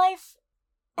Afterlife?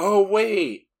 Oh,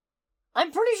 wait.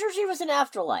 I'm pretty sure she was in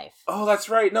Afterlife. Oh, that's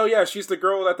right. No, yeah, she's the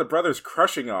girl that the brother's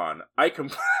crushing on. I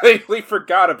completely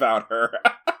forgot about her.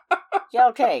 Yeah,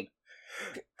 okay.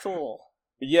 Cool.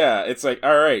 Yeah, it's like,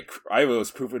 alright, I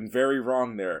was proven very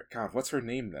wrong there. God, what's her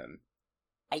name then?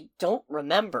 I don't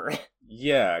remember.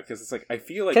 Yeah, because it's like, I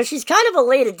feel like... Because she's kind of a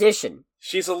late addition.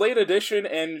 She's a late addition,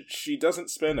 and she doesn't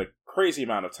spend a crazy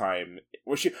amount of time...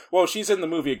 she's in the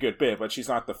movie a good bit, but she's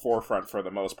not the forefront for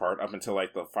the most part, up until,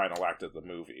 like, the final act of the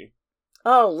movie.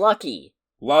 Oh, Lucky.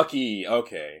 Lucky,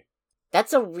 okay.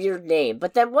 That's a weird name,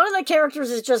 but then one of the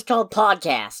characters is just called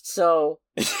Podcast, so...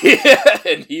 Yeah,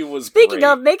 and he was Speaking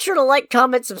of, make sure to like,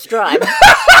 comment, subscribe.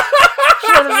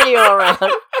 Share the video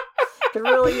around. Could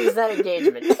really use that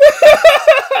engagement.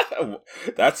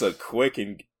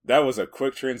 That was a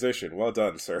quick transition. Well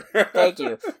done, sir. Thank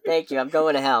you. I'm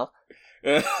going to hell.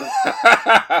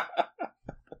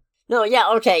 No, yeah,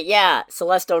 okay, yeah.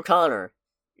 Celeste O'Connor.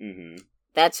 Mm-hmm.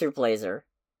 That's who plays her.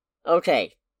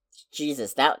 Okay.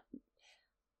 Jesus,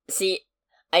 See,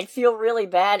 I'd feel really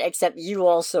bad, except you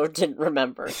also didn't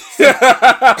remember.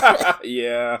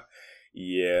 Yeah.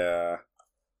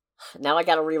 Now I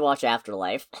gotta rewatch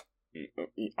Afterlife.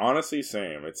 Honestly,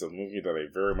 same. It's a movie that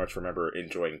I very much remember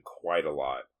enjoying quite a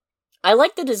lot. I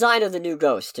like the design of the new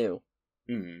Ghost, too.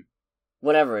 Mm-hmm.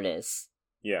 Whatever it is.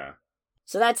 Yeah.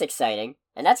 So that's exciting.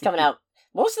 And that's coming out...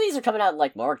 Most of these are coming out in,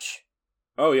 like, March.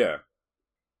 Oh, yeah.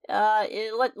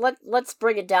 Let's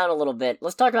bring it down a little bit.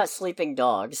 Let's talk about Sleeping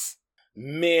Dogs.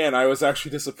 Man, I was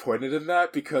actually disappointed in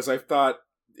that because I thought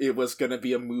it was going to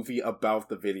be a movie about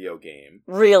the video game.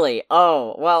 Really?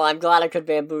 Oh, well, I'm glad I could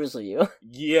bamboozle you.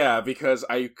 Yeah, because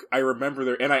I remember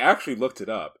there, and I actually looked it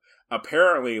up.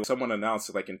 Apparently, someone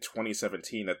announced like in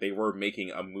 2017 that they were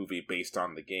making a movie based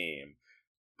on the game,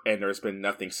 and there's been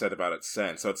nothing said about it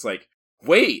since. So it's like,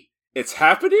 wait, it's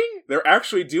happening? They're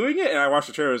actually doing it? And I watched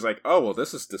the trailer, I was like, oh, well,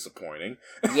 this is disappointing.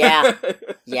 Yeah.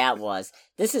 Yeah, it was.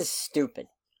 This is stupid.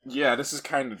 Yeah, this is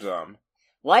kind of dumb.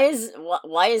 Why is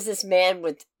this man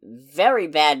with very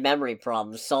bad memory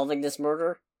problems solving this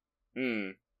murder?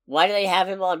 Why do they have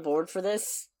him on board for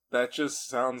this? That just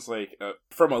sounds like,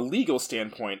 from a legal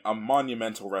standpoint, a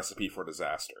monumental recipe for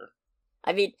disaster.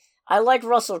 I mean, I like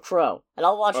Russell Crowe, and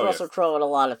I'll watch Russell Crowe in a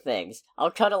lot of things.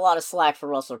 I'll cut a lot of slack for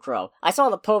Russell Crowe. I saw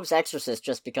The Pope's Exorcist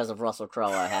just because of Russell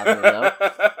Crowe, I have here, though.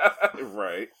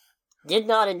 Right. Did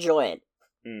not enjoy it.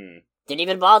 Didn't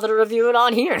even bother to review it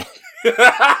on here.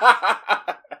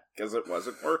 Because it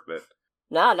wasn't worth it.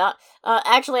 Nah.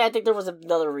 Actually, I think there was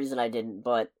another reason I didn't,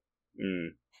 but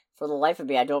for the life of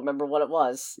me, I don't remember what it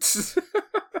was.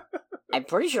 I'm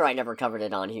pretty sure I never covered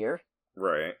it on here.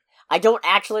 Right. I don't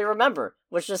actually remember,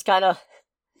 which just kind of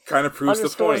proves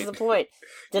underscores the point.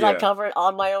 Did I cover it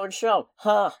on my own show?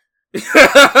 Huh.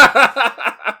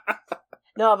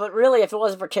 No, but really, if it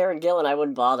wasn't for Karen Gillan, I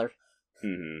wouldn't bother.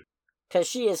 Because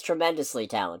she is tremendously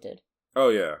talented. Oh,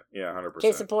 yeah. Yeah, 100%.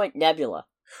 Case in point, Nebula.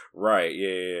 Right,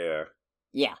 yeah.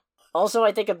 Yeah. Also,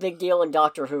 I think a big deal in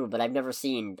Doctor Who, but I've never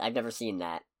seen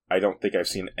that. I don't think I've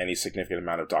seen any significant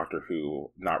amount of Doctor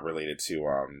Who not related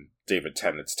to David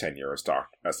Tennant's tenure as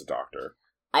the Doctor.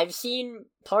 I've seen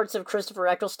parts of Christopher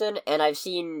Eccleston, and I've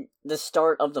seen the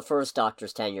start of the first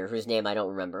Doctor's tenure, whose name I don't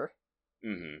remember.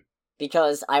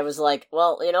 Because I was like,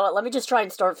 well, you know what, let me just try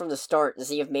and start from the start and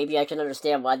see if maybe I can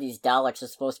understand why these Daleks are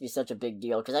supposed to be such a big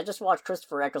deal. Because I just watched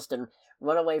Christopher Eccleston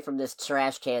run away from this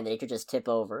trash can that he could just tip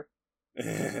over.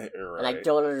 Right. And I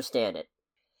don't understand it.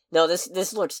 No,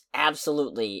 this looks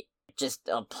absolutely just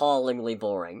appallingly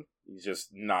boring. He's just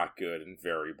not good and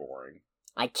very boring.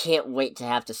 I can't wait to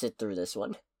have to sit through this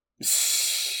one.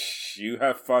 You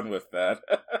have fun with that.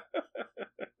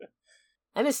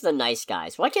 I miss The Nice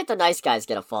Guys. Why can't The Nice Guys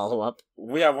get a follow-up?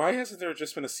 Yeah, why hasn't there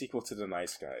just been a sequel to The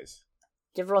Nice Guys?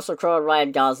 Give Russell Crowe and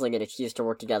Ryan Gosling an excuse to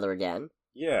work together again.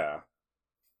 Yeah.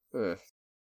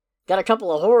 Got a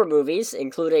couple of horror movies,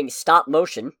 including Stop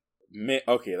Motion.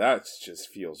 Okay, that just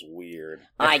feels weird.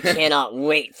 I cannot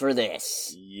wait for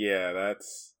this. Yeah,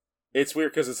 it's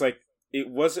weird because it's like,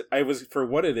 for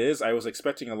what it is, I was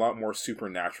expecting a lot more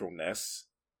supernaturalness.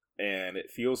 And it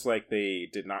feels like they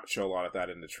did not show a lot of that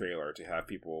in the trailer to have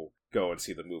people go and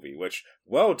see the movie, which,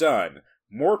 well done.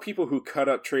 More people who cut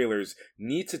up trailers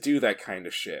need to do that kind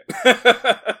of shit.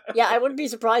 Yeah, I wouldn't be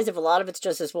surprised if a lot of it's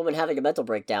just this woman having a mental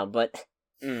breakdown, but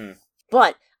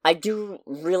I do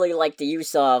really like the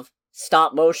use of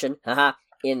stop motion,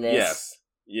 in this. Yes.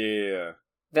 Yeah.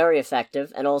 Very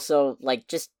effective, and also, like,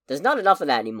 just, there's not enough of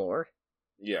that anymore.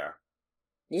 Yeah.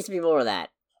 Needs to be more of that.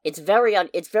 It's very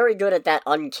good at that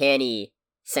uncanny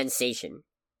sensation.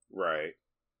 Right.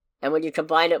 And when you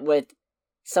combine it with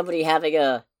somebody having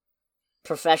a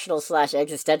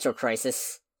professional/existential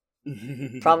crisis,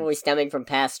 probably stemming from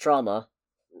past trauma.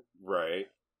 Right.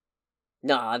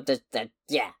 No, I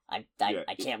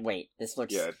can't wait. This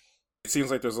looks... Yeah. It seems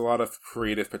like there's a lot of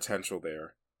creative potential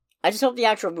there. I just hope the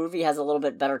actual movie has a little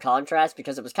bit better contrast,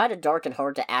 because it was kind of dark and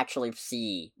hard to actually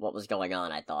see what was going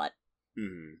on, I thought.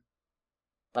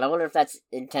 But I wonder if that's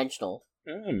intentional.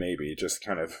 Maybe, just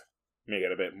kind of make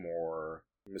it a bit more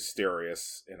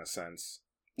mysterious, in a sense.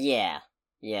 Yeah.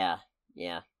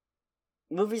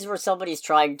 Movies where somebody's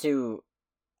trying to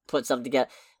put something together.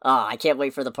 I can't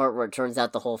wait for the part where it turns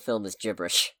out the whole film is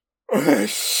gibberish.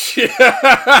 It's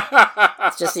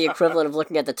just the equivalent of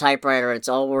looking at the typewriter and it's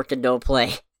all work and no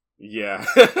play. Yeah.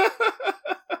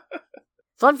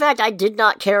 Fun fact, I did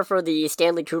not care for the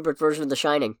Stanley Kubrick version of The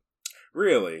Shining.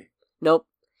 Really? Nope.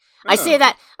 I say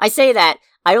that.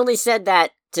 I only said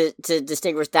that to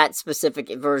distinguish that specific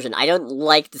version. I don't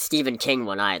like the Stephen King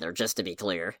one either, just to be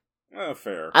clear. Oh,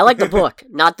 fair. I like the book,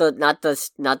 not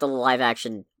the live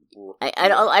action.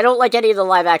 I don't like any of the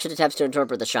live action attempts to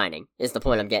interpret The Shining, is the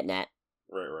point I'm getting at.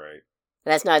 Right.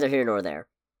 That's neither here nor there.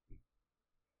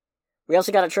 We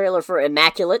also got a trailer for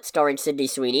Immaculate, starring Sydney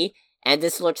Sweeney, and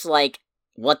this looks like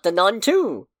What the Nun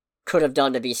 2. could have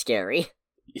done to be scary.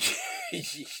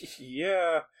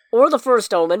 Yeah. Or the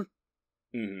first Omen.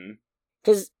 Mm-hmm.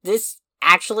 Because this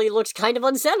actually looks kind of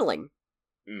unsettling.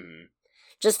 Mm-hmm.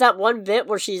 Just that one bit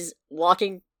where she's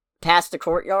walking past the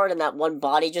courtyard and that one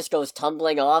body just goes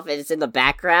tumbling off and it's in the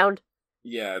background.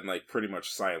 Yeah, and like pretty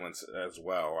much silence as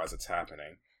well as it's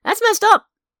happening. That's messed up.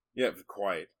 Yeah,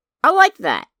 quite. I like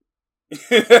that.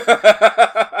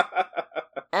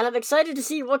 And I'm excited to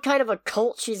see what kind of a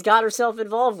cult she's got herself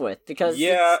involved with, because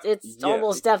it's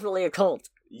almost definitely a cult.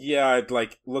 Yeah,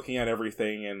 like, looking at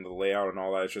everything and the layout and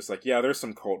all that, it's just like, yeah, there's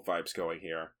some cult vibes going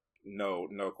here. No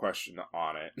question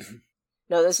on it.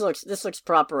 No, this looks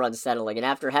proper unsettling, and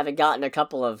after having gotten a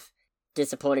couple of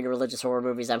disappointing religious horror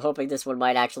movies, I'm hoping this one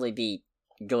might actually be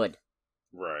good.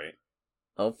 Right.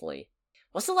 Hopefully.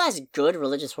 What's the last good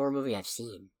religious horror movie I've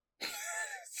seen?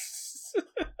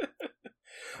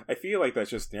 I feel like that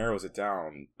just narrows it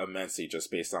down immensely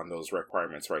just based on those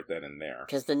requirements right then and there.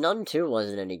 Because The Nun 2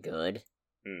 wasn't any good.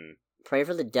 Mm. Pray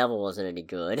for the Devil wasn't any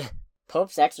good.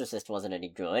 Pope's Exorcist wasn't any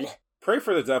good. Pray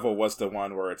for the Devil was the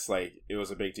one where it's like, it was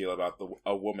a big deal about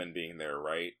a woman being there,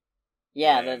 right?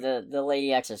 Yeah, and the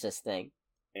Lady Exorcist thing.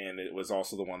 And it was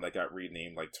also the one that got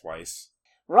renamed like twice.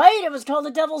 Right, it was called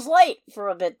The Devil's Light for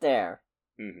a bit there.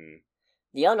 Mm-hmm.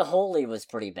 The Unholy was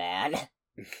pretty bad.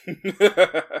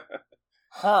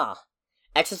 Huh.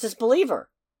 Exorcist Believer.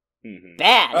 Mm-hmm.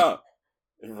 Bad. Oh,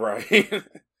 right.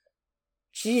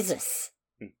 Jesus.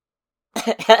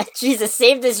 Jesus,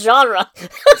 save this genre.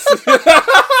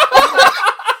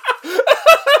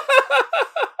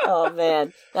 Oh,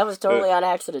 man. That was totally on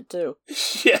accident, too.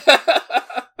 Yeah.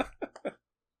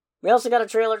 We also got a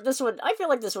trailer. This one, I feel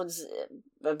like this one's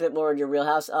a bit more in your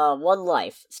wheelhouse. One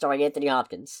Life, starring Anthony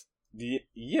Hopkins.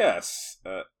 Yes.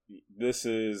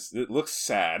 It looks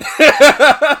sad.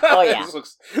 Oh, yeah.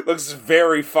 It looks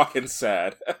very fucking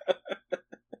sad.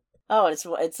 Oh, and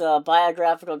it's a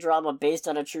biographical drama based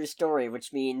on a true story,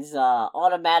 which means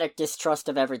automatic distrust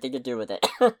of everything to do with it.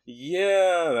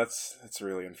 Yeah, that's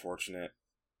really unfortunate.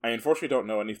 I unfortunately don't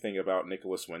know anything about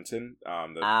Nicholas Winton,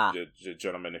 the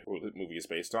gentleman who the movie is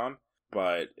based on,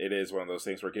 but it is one of those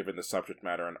things where, given the subject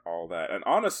matter and all that, and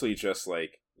honestly, just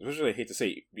like, which I hate to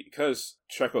say, because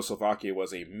Czechoslovakia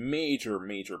was a major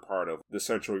part of the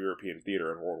Central European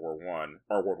theater in World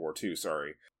War II,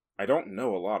 sorry. I don't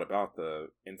know a lot about the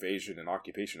invasion and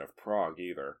occupation of Prague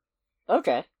either.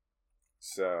 Okay.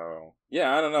 So,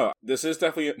 yeah, I don't know. This is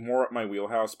definitely more up my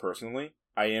wheelhouse personally.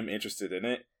 I am interested in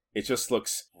it. It just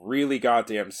looks really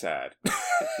goddamn sad.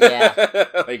 Yeah.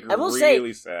 Like, I will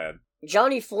really say, sad.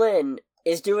 Johnny Flynn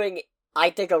is doing, I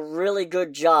think, a really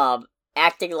good job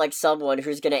acting like someone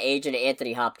who's gonna age into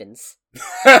Anthony Hopkins.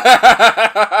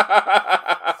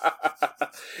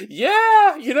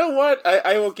 Yeah, you know what?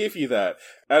 I will give you that.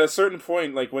 At a certain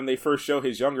point, like, when they first show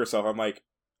his younger self, I'm like,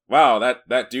 wow,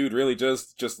 that dude really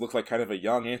just looked like kind of a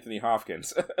young Anthony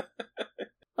Hopkins.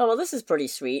 Oh, well, this is pretty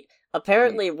sweet.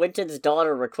 Apparently, Winton's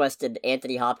daughter requested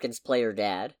Anthony Hopkins play her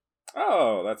dad.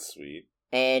 Oh, that's sweet.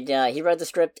 And he read the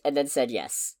script and then said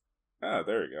yes. Oh,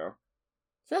 there you go.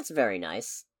 So that's very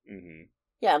nice. Mm-hmm.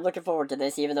 Yeah, I'm looking forward to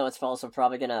this, even though it's also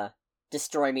probably gonna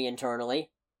destroy me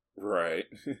internally. Right.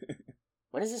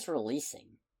 When is this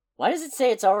releasing? Why does it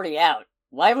say it's already out?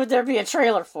 Why would there be a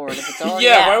trailer for it if it's already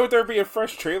out? Yeah, why would there be a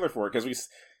fresh trailer for it? Because we...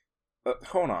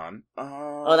 hold on.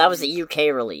 Oh, that was the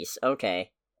UK release.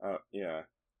 Okay. Yeah.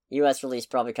 US release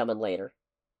probably coming later.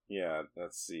 Yeah,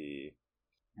 let's see.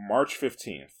 March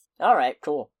 15th. Alright,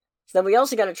 cool. So then we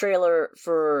also got a trailer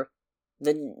for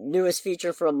the newest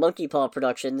feature from Monkey Paw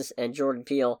Productions and Jordan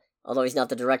Peele, although he's not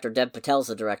the director, Dev Patel's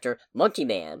the director, Monkey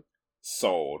Man.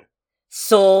 Sold.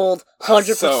 100%.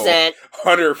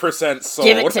 100% sold.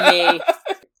 Give it to me.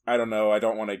 I don't know, I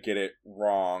don't want to get it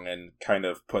wrong and kind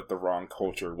of put the wrong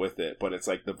culture with it, but it's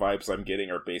like the vibes I'm getting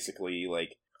are basically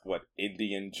like, what,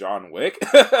 Indian John Wick?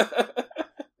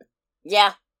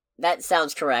 Yeah, that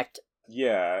sounds correct.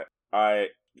 Yeah, I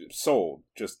sold.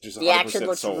 Just 100% the action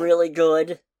looks sold. really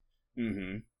good.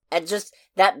 Mm-hmm. And just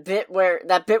that bit where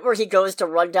he goes to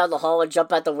run down the hall and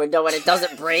jump out the window and it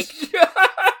doesn't break.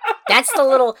 That's the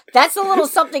little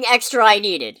something extra I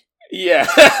needed. Yeah.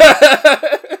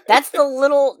 That's the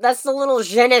little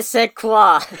je ne sais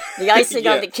quoi. The icing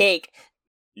on the cake.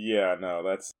 Yeah, no,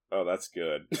 that's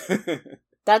good.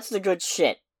 That's the good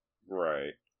shit.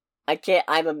 Right.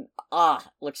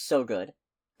 Looks so good.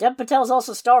 Dev Patel's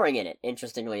also starring in it,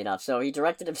 interestingly enough, so he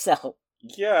directed himself.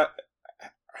 Yeah,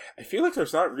 I feel like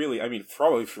there's not really, I mean,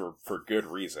 probably for good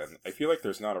reason, I feel like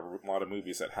there's not a lot of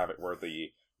movies that have it where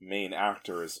the main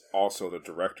actor is also the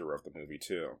director of the movie,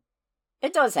 too.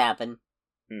 It does happen.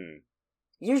 Hmm.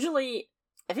 Usually,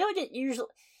 I feel like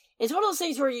It's one of those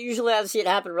things where you usually have to see it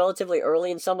happen relatively early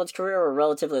in someone's career or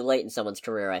relatively late in someone's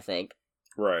career, I think.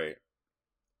 Right.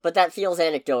 But that feels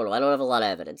anecdotal. I don't have a lot of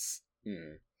evidence.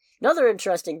 Another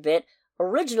interesting bit,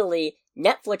 originally,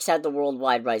 Netflix had the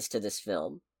worldwide rights to this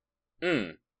film.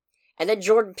 And then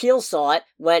Jordan Peele saw it,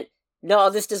 went, no,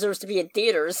 this deserves to be in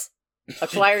theaters,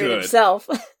 acquired it himself.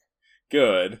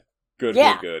 Good. Good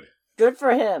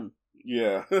for him.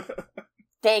 Yeah.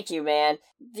 Thank you, man.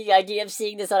 The idea of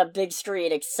seeing this on a big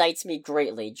screen excites me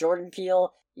greatly. Jordan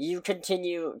Peele, you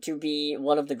continue to be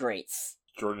one of the greats.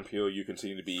 Jordan Peele, you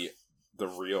continue to be the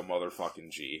real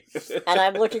motherfucking G. And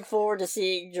I'm looking forward to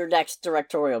seeing your next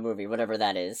directorial movie, whatever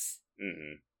that is.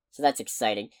 So that's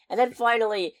exciting. And then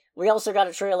finally, we also got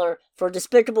a trailer for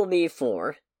Despicable Me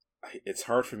 4. It's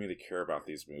hard for me to care about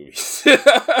these movies.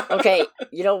 Okay,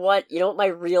 you know what? You know what my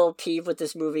real peeve with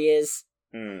this movie is?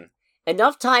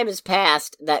 Enough time has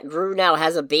passed that Gru now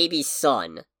has a baby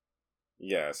son.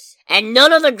 Yes. And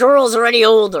none of the girls are any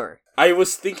older. I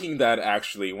was thinking that,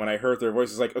 actually, when I heard their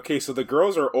voices, like, okay, so the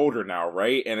girls are older now,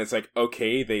 right? And it's like,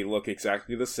 okay, they look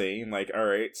exactly the same, like,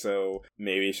 alright, so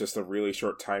maybe it's just a really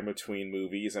short time between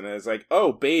movies, and it's like,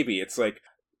 oh, baby, it's like,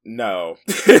 no.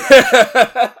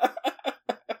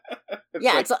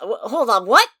 It's hold on,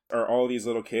 what? Are all these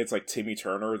little kids like Timmy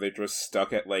Turner? They're just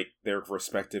stuck at like their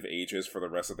respective ages for the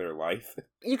rest of their life.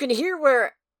 You can hear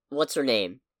where, what's her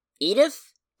name?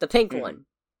 Edith? The pink one.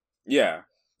 Yeah.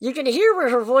 You can hear where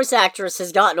her voice actress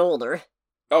has gotten older.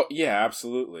 Oh, yeah,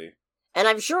 absolutely. And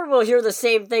I'm sure we'll hear the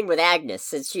same thing with Agnes,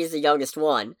 since she's the youngest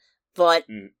one. But,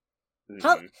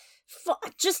 God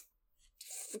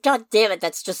damn it,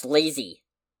 that's just lazy.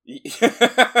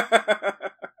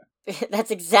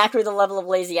 That's exactly the level of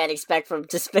lazy I'd expect from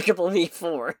Despicable Me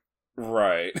 4.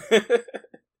 Right.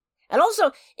 And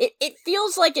also, it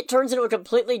feels like it turns into a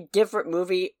completely different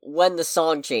movie when the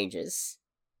song changes.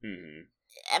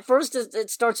 At first, it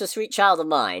starts with Sweet Child of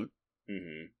Mine.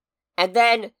 And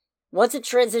then, once it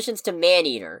transitions to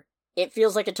Maneater, it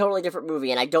feels like a totally different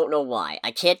movie, and I don't know why.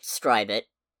 I can't describe it.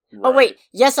 Right. Oh wait,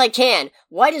 yes I can!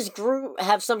 Why does Gru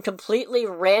have some completely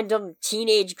random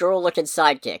teenage girl-looking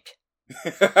sidekick?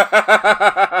 Because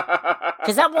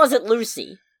that wasn't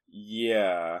Lucy.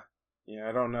 Yeah,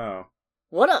 I don't know.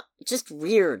 Just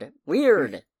weird.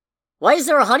 Why is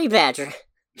there a honey badger?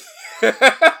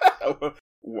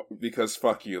 Because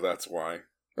fuck you, that's why.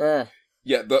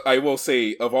 Yeah, I will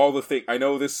say, of all the things, I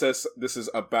know this is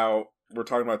about, we're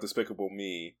talking about Despicable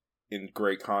Me in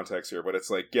great context here, but it's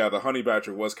like, yeah, the honey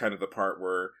badger was kind of the part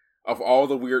where, of all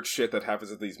the weird shit that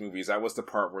happens in these movies, that was the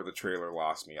part where the trailer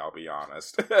lost me, I'll be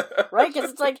honest. Right?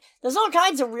 Because it's like, there's all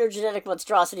kinds of weird genetic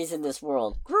monstrosities in this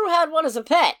world. Gru had one as a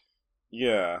pet.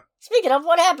 Yeah. Speaking of,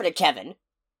 what happened to Kevin?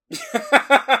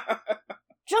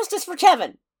 Justice for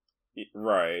Kevin!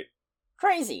 Right.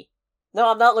 Crazy.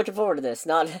 No, I'm not looking forward to this.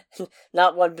 Not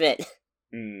one bit.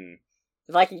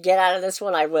 If I can get out of this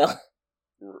one, I will.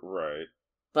 Right.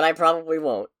 But I probably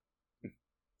won't.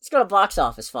 Let's go to box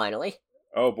office, finally.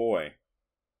 Oh boy.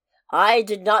 I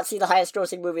did not see the highest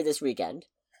grossing movie this weekend.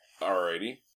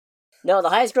 Alrighty. No, the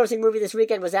highest grossing movie this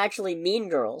weekend was actually Mean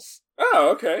Girls. Oh,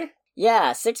 okay.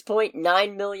 Yeah,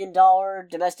 $6.9 million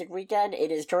domestic weekend. It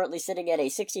is currently sitting at a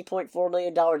 $60.4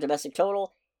 million domestic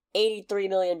total, $83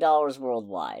 million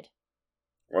worldwide.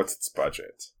 What's its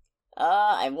budget?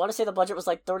 I want to say the budget was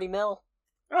like 30 mil.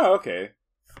 Oh, okay.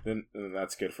 Then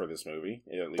that's good for this movie.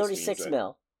 It at least 36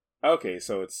 mil. Okay,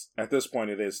 so it's at this point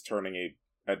it is turning a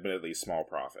admittedly small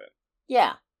profit.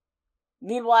 Yeah.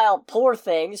 Meanwhile, Poor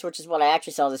Things, which is what I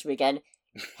actually saw this weekend,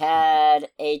 had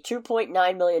a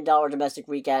 $2.9 million domestic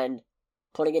weekend,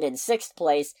 putting it in 6th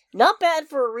place. Not bad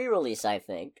for a re-release, I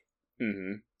think.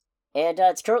 And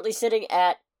it's currently sitting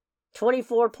at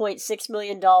 $24.6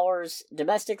 million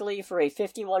domestically for a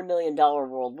 $51 million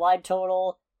worldwide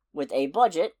total, with a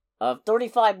budget of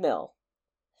 35 mil.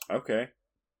 Okay.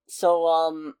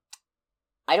 So,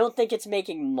 I don't think it's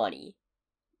making money.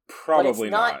 Probably but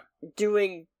it's not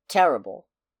doing terrible.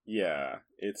 Yeah,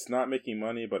 it's not making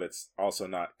money, but it's also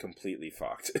not completely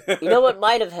fucked. You know what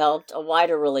might have helped? A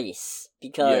wider release.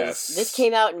 Because this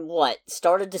came out in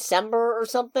start of December or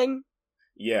something?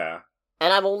 Yeah.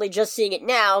 And I'm only just seeing it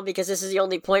now because this is the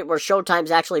only point where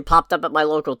Showtime's actually popped up at my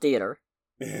local theater.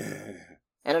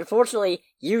 And unfortunately,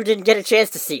 you didn't get a chance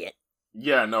to see it.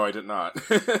 Yeah, no, I did not.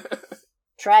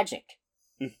 Tragic.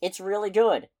 It's really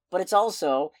good. But it's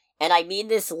also, and I mean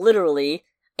this literally,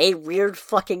 a weird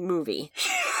fucking movie.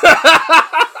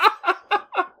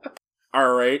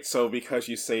 Alright, so because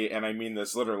you say, and I mean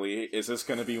this literally, is this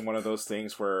going to be one of those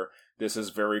things where this is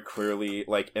very clearly,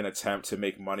 like, an attempt to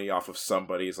make money off of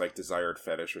somebody's, like, desired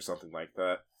fetish or something like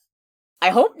that? I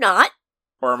hope not.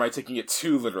 Or am I taking it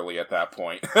too literally at that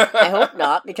point? I hope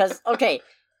not, because, okay,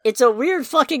 it's a weird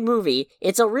fucking movie.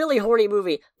 It's a really horny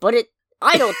movie, but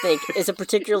I don't think, is a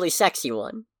particularly sexy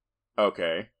one.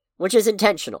 Okay. Which is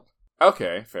intentional.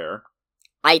 Okay, fair.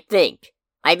 I think.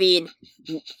 I mean,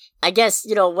 I guess,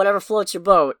 whatever floats your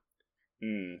boat.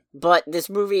 But this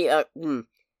movie, I'm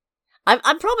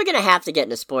probably gonna have to get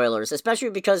into spoilers,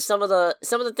 especially because some of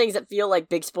the things that feel like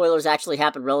big spoilers actually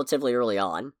happen relatively early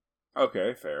on.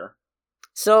 Okay, fair.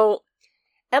 So,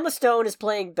 Emma Stone is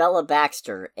playing Bella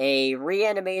Baxter, a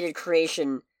reanimated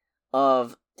creation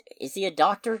of... Is he a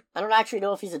doctor? I don't actually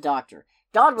know if he's a doctor.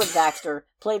 Godwin Baxter,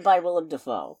 played by Willem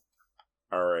Dafoe.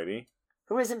 Alrighty.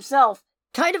 Who is himself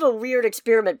kind of a weird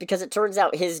experiment because it turns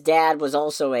out his dad was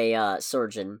also a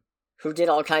surgeon who did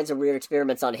all kinds of weird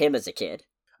experiments on him as a kid.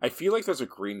 I feel like there's a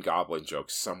Green Goblin joke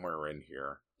somewhere in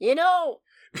here.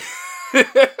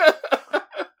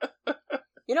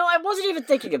 I wasn't even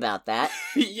thinking about that.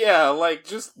 Yeah, like,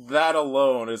 just that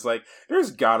alone is like,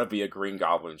 there's gotta be a Green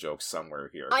Goblin joke somewhere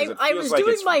here. I was like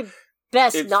doing my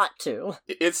best not to.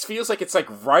 It feels like it's, like,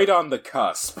 right on the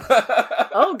cusp.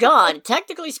 Oh god,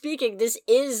 technically speaking, this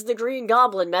is the Green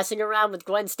Goblin messing around with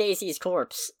Gwen Stacy's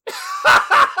corpse.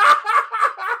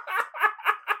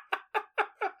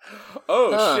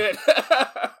 Shit.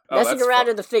 Messing around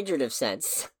in the figurative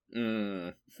sense.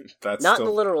 That's not in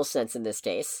the literal sense in this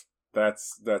case.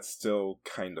 That's still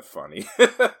kind of funny.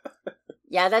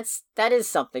 Yeah, that is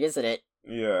something, isn't it?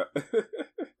 Yeah.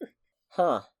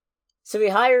 So he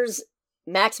hires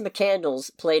Max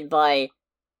McCandles, played by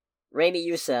Rami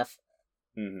Youssef,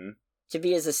 to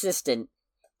be his assistant,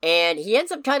 and he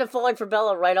ends up kind of falling for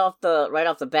Bella right off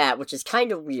the bat, which is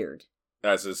kind of weird.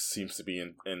 As it seems to be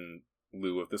in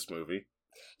lieu of this movie.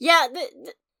 Yeah,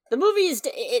 the movie is...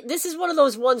 this is one of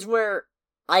those ones where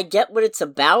I get what it's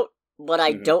about, but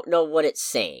I don't know what it's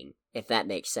saying, if that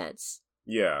makes sense.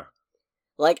 Yeah.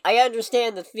 Like, I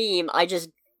understand the theme, I just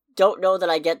don't know that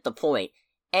I get the point.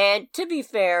 And, to be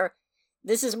fair,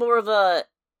 this is more of a,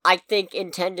 I think,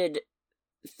 intended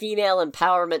female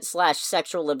empowerment /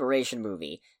 sexual liberation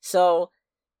movie. So,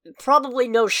 probably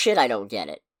no shit I don't get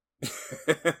it.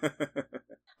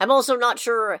 I'm also not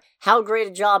sure how great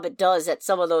a job it does at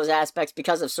some of those aspects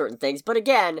because of certain things, but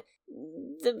again,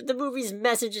 the movie's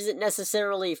message isn't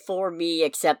necessarily for me,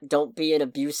 except don't be an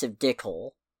abusive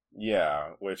dickhole.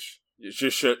 Yeah, which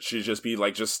should just be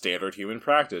like just standard human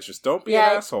practice. Just don't be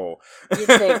an asshole. You'd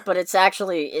think, but it's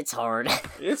hard.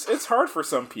 It's hard for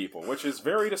some people, which is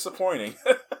very disappointing.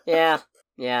 Yeah.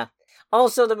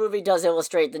 Also, the movie does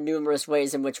illustrate the numerous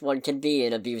ways in which one can be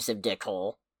an abusive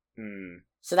dickhole.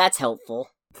 So that's helpful.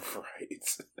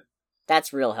 Right.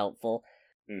 That's real helpful.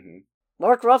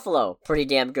 Mark Ruffalo, pretty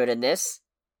damn good in this.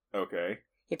 Okay.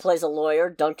 He plays a lawyer,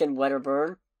 Duncan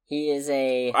Wedderburn. He is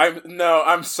a...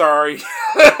 I'm sorry.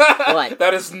 What?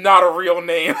 That is not a real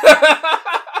name.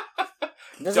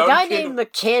 There's a guy named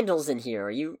McCandles in here.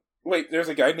 Wait, there's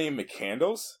a guy named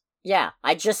McCandles? Yeah,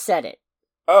 I just said it.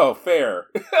 Oh, fair.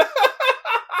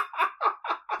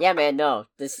 Yeah, man, no.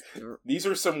 These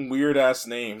are some weird-ass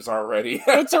names already.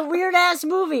 It's a weird-ass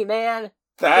movie, man.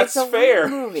 That's it's a fair.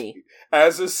 Weird movie.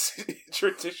 As is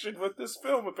tradition with this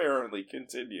film, apparently.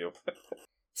 Continue.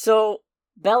 So,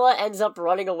 Bella ends up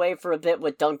running away for a bit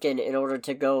with Duncan in order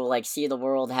to go, see the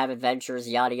world, have adventures,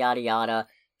 yada yada yada.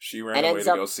 She ran away to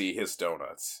go see his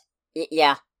donuts.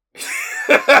 Yeah.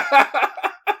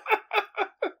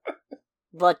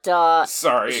 But,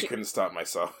 sorry, I couldn't stop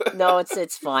myself. No,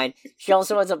 it's fine. She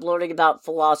also ends up learning about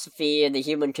philosophy and the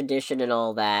human condition and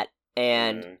all that,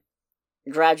 and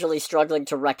gradually struggling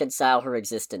to reconcile her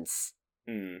existence.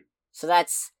 So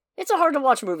it's a hard to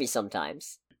watch movie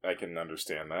sometimes. I can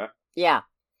understand that. Yeah.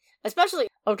 Especially,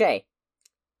 okay,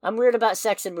 I'm weird about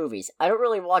sex in movies. I don't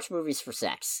really watch movies for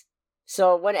sex.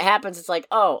 So when it happens, it's like,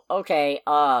 oh, okay,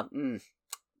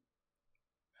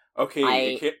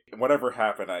 Okay, whatever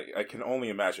happened, I can only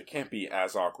imagine. It can't be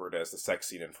as awkward as the sex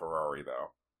scene in Ferrari,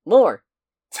 though. More.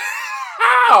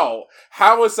 How?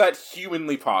 How is that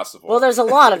humanly possible? Well, there's a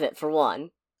lot of it, for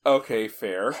one. Okay,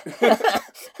 fair.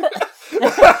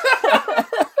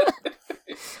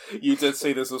 You did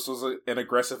say this was an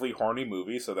aggressively horny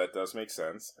movie, so that does make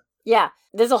sense. Yeah,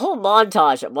 there's a whole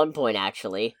montage at one point,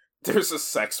 actually. There's a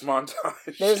sex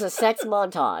montage? There's a sex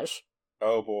montage.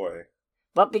 Oh, boy.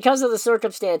 But because of the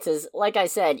circumstances, like I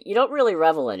said, you don't really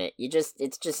revel in it.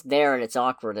 It's just there and it's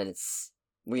awkward and it's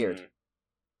weird.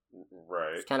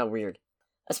 Right. It's kind of weird.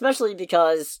 Especially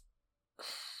because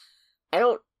I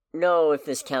don't know if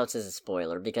this counts as a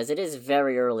spoiler because it is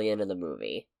very early into the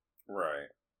movie. Right.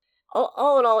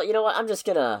 All in all, you know what? We're just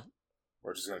gonna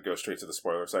go straight to the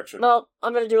spoiler section. Well,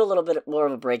 I'm gonna do a little bit more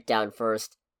of a breakdown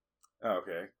first.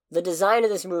 Okay. The design of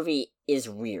this movie is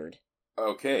weird.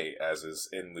 Okay, as is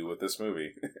in lieu with this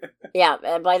movie. Yeah,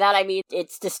 and by that I mean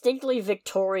it's distinctly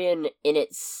Victorian in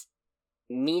its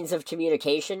means of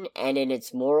communication and in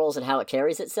its morals and how it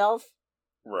carries itself.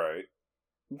 Right.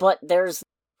 But there's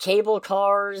cable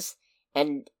cars,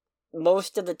 and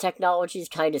most of the technology's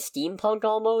kind of steampunk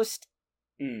almost.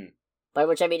 Mm. By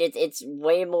which I mean it's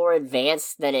way more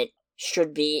advanced than it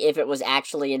should be if it was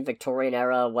actually in Victorian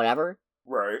era, whatever.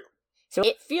 Right. So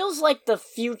it feels like the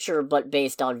future, but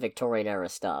based on Victorian era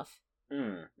stuff.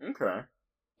 Okay.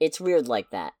 It's weird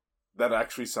like that. That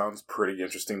actually sounds pretty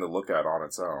interesting to look at on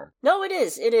its own. No, it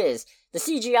is. The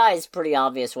CGI is pretty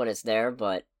obvious when it's there,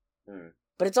 but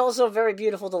it's also very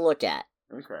beautiful to look at.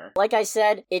 Okay. Like I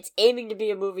said, it's aiming to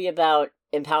be a movie about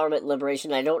empowerment and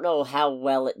liberation. I don't know how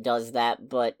well it does that,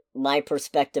 but my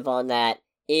perspective on that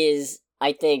is,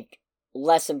 I think,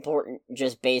 less important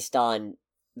just based on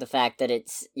the fact that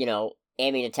it's,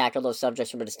 aiming to tackle those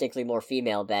subjects from a distinctly more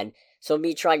female bend. So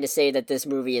me trying to say that this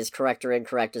movie is correct or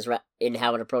incorrect in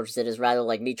how it approaches it is rather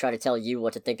like me trying to tell you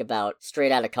what to think about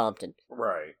Straight Outta Compton.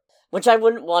 Right. Which I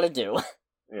wouldn't want to do.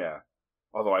 Yeah.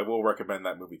 Although I will recommend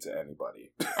that movie to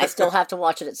anybody. I still have to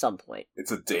watch it at some point.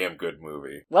 It's a damn good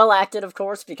movie. Well acted, of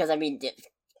course, because, I mean,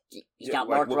 you got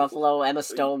Mark Ruffalo, Emma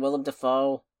Stone, Willem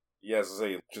Dafoe. Yes,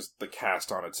 just the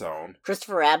cast on its own.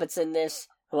 Christopher Abbott's in this,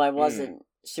 who I wasn't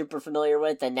super familiar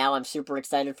with, and now I'm super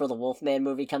excited for the Wolfman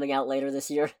movie coming out later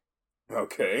this year.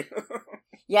 Okay.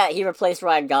 Yeah, he replaced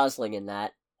Ryan Gosling in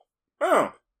that.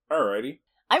 Oh, alrighty.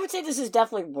 I would say this is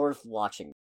definitely worth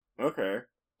watching. Okay.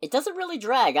 It doesn't really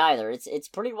drag either. It's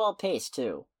pretty well paced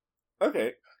too.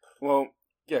 Okay. Well,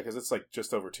 yeah, because it's like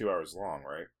just over 2 hours long,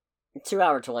 right? 2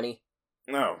 hour 20.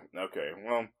 No. Okay.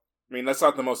 Well, I mean, that's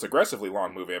not the most aggressively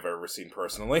long movie I've ever seen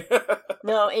personally.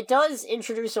 No, it does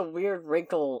introduce a weird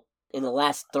wrinkle in the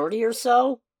last 30 or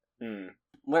so,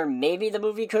 where maybe the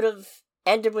movie could have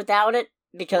ended without it,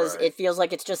 because it feels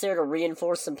like it's just there to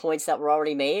reinforce some points that were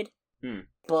already made.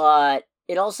 But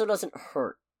it also doesn't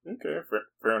hurt. Okay,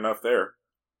 fair enough there.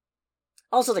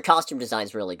 Also, the costume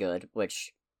design's really good,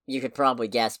 which you could probably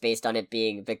guess based on it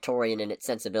being Victorian in its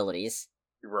sensibilities.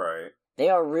 Right. They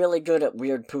are really good at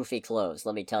weird poofy clothes,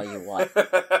 let me tell you what.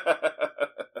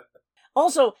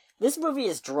 Also, this movie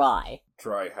is dry.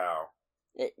 Dry how?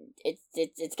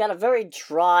 It's got a very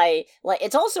dry...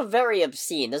 it's also very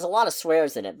obscene. There's a lot of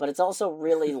swears in it, but it's also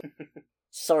really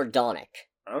sardonic.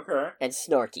 Okay. And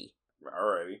snarky.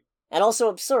 Alrighty. And also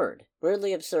absurd.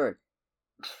 Weirdly absurd.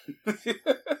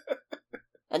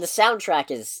 And the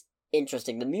soundtrack is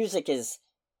interesting. The music is...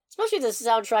 Especially the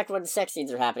soundtrack when sex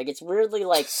scenes are happening. It's weirdly,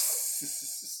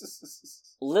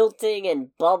 lilting and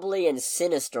bubbly and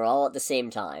sinister all at the same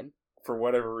time. For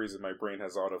whatever reason, my brain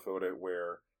has autofilled it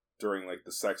where during,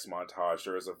 the sex montage,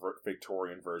 there is a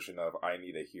Victorian version of I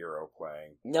Need a Hero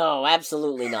playing. No,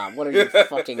 absolutely not. What are you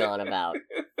fucking on about?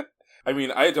 I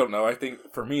mean, I don't know. I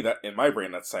think, for me, that in my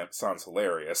brain, that sounds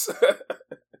hilarious.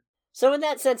 So in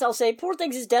that sense, I'll say Poor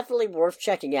Things is definitely worth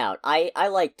checking out. I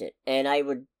liked it, and I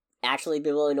would actually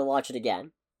be willing to watch it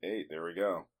again. Hey, there we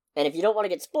go. And if you don't want to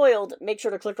get spoiled, make sure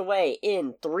to click away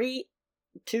in 3,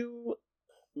 2,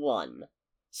 1.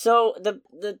 So,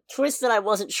 the twist that I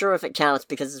wasn't sure if it counts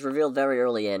because it's revealed very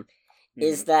early in,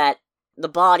 is that the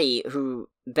body who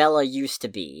Bella used to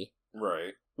be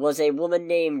was a woman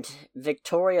named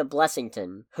Victoria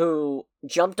Blessington, who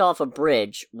jumped off a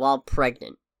bridge while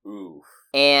pregnant. Ooh.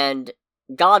 And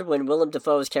Godwin, Willem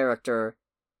Dafoe's character,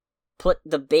 put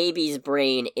the baby's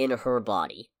brain in her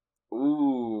body.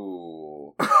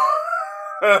 Ooh.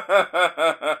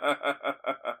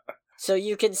 So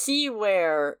you can see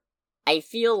where I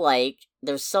feel like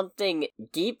there's something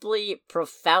deeply,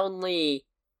 profoundly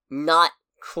not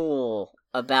cool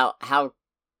about how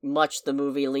much the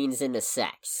movie leans into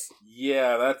sex.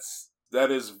 Yeah, that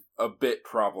is a bit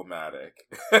problematic.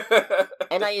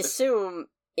 And I assume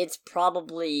it's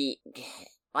probably...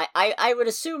 I would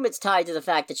assume it's tied to the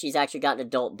fact that she's actually got an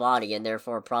adult body and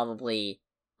therefore probably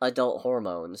adult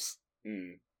hormones.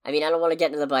 I mean, I don't want to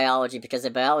get into the biology because the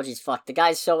biology's fucked. The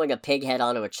guy's sewing a pig head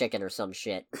onto a chicken or some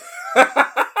shit.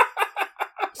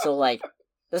 So,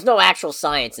 there's no actual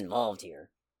science involved here.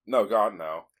 No, God,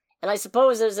 no. And I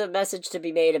suppose there's a message to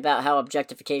be made about how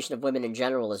objectification of women in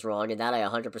general is wrong, and that I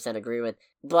 100% agree with.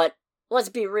 But, let's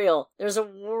be real, there's a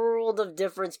world of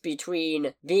difference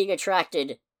between being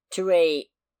attracted to a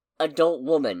adult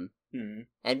woman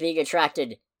and being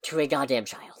attracted to a goddamn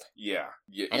child. Yeah.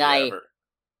 And I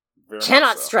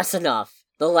cannot stress enough,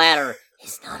 the latter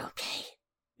is not okay.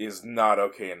 Is not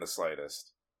okay in the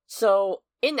slightest. So,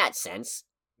 in that sense,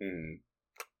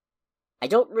 I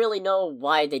don't really know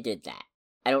why they did that.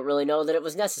 I don't really know that it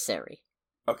was necessary.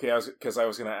 Okay, I was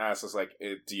going to ask,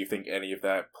 do you think any of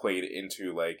that played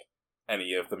into, like,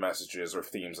 any of the messages or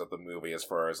themes of the movie as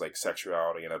far as, like,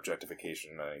 sexuality and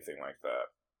objectification and anything like that?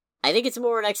 I think it's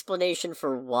more an explanation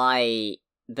for why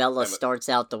Bella starts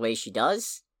out the way she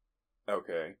does.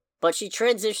 Okay. But she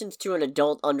transitions to an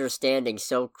adult understanding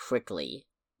so quickly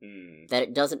that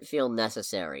it doesn't feel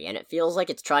necessary, and it feels like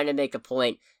it's trying to make a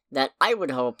point that I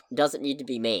would hope doesn't need to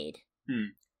be made.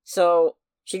 So,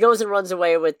 she goes and runs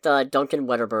away with Duncan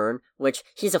Wedderburn, which,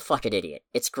 he's a fucking idiot.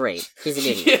 It's great. He's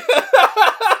an idiot.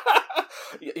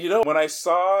 You know, when I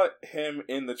saw him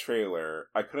in the trailer,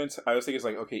 I was thinking,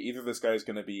 like, okay, either this guy's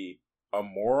gonna be a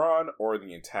moron or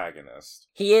the antagonist.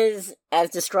 He is, as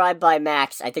described by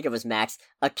Max, I think it was Max,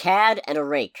 a cad and a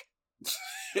rake.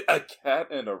 A cat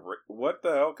and a rake? What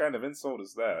the hell kind of insult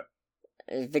is that?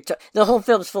 The whole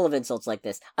film's full of insults like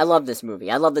this. I love this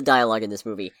movie. I love the dialogue in this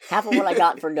movie. Half of what I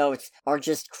got for notes are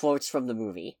just quotes from the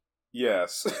movie.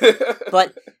 Yes.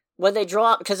 But when they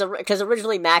draw, because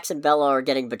originally Max and Bella are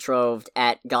getting betrothed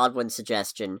at Godwin's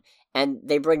suggestion, and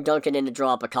they bring Duncan in to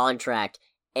draw up a contract,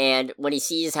 and when he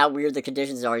sees how weird the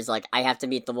conditions are, he's like, I have to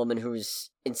meet the woman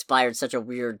who's inspired such a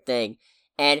weird thing.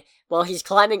 And while he's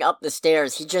climbing up the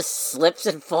stairs, he just slips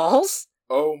and falls.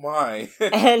 Oh my.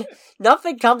 And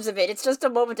nothing comes of it. It's just a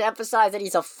moment to emphasize that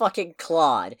he's a fucking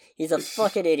clod. He's a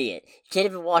fucking idiot. He can't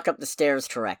even walk up the stairs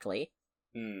correctly.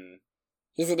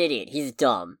 He's an idiot. He's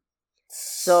dumb.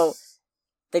 So,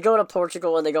 they go to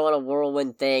Portugal and they go on a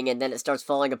whirlwind thing, and then it starts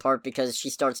falling apart because she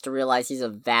starts to realize he's a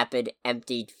vapid,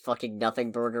 empty, fucking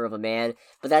nothing burger of a man.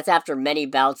 But that's after many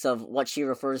bouts of what she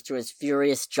refers to as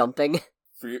furious jumping.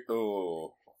 Which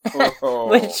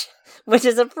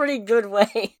is a pretty good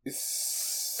way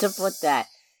to put that.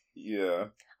 Yeah.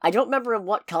 I don't remember in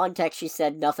what context she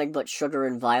said nothing but sugar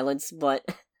and violence, but...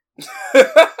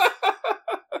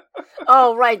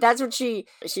 Oh, right, that's when she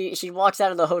walks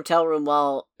out of the hotel room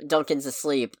while Duncan's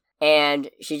asleep, and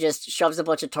she just shoves a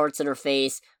bunch of tarts in her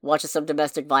face, watches some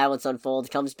domestic violence unfold,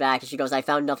 comes back, and she goes, I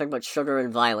found nothing but sugar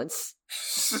and violence.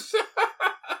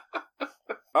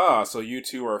 Ah, so you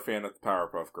two are a fan of the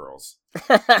Powerpuff Girls.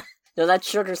 No, that's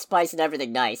sugar, spice, and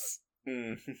everything nice.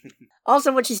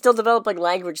 Also, when she's still developing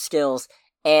language skills,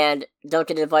 and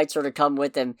Duncan invites her to come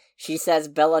with him, she says,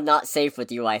 Bella not safe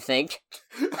with you, I think.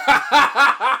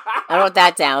 I wrote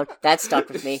that down. That stuck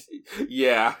with me.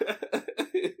 Yeah.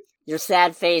 Your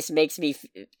sad face makes me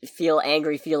feel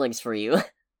angry feelings for you.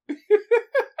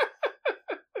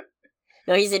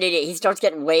 No, he's an idiot. He starts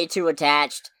getting way too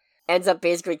attached. Ends up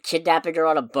basically kidnapping her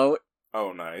on a boat.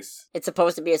 Oh, nice. It's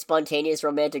supposed to be a spontaneous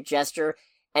romantic gesture,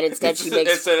 and instead she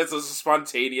makes... Instead it's a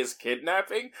spontaneous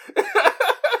kidnapping?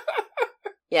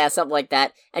 Yeah, something like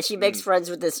that. And she makes friends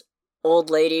with this old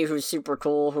lady who's super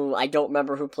cool, who I don't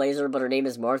remember who plays her, but her name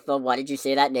is Martha. Why did you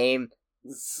say that name?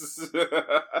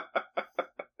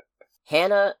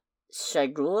 Hannah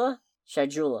Shagula?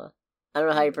 Shagula. I don't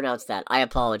know how you pronounce that. I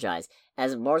apologize.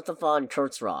 As Martha von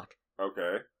Kurzrock.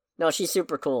 Okay. No, she's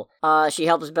super cool. She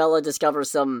helps Bella discover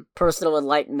some personal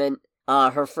enlightenment.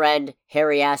 Her friend,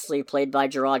 Harry Astley, played by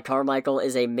Gerard Carmichael,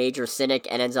 is a major cynic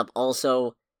and ends up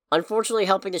also, unfortunately,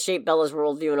 helping to shape Bella's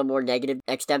worldview in a more negative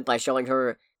extent by showing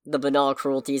her the banal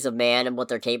cruelties of man and what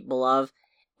they're capable of.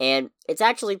 And it's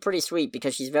actually pretty sweet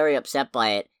because she's very upset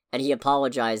by it, and he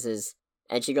apologizes,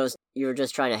 and she goes, you were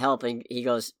just trying to help, and he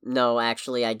goes, no,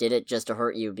 actually, I did it just to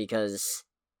hurt you because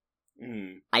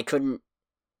I couldn't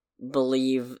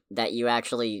believe that you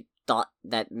actually thought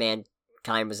that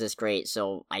mankind was this great,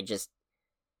 so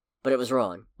but it was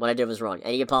wrong. What I did was wrong.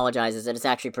 And he apologizes, and it's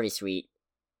actually pretty sweet.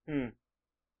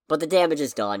 But the damage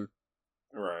is done.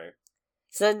 Right.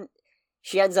 So then,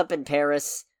 she ends up in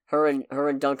Paris. Her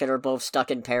and Duncan are both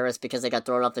stuck in Paris because they got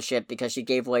thrown off the ship because she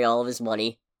gave away all of his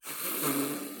money.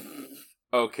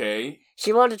 Okay.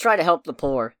 She wanted to try to help the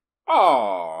poor.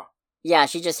 Aww. Yeah,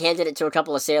 she just handed it to a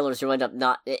couple of sailors who end up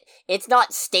not... It's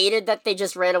not stated that they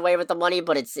just ran away with the money,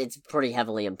 but it's pretty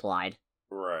heavily implied.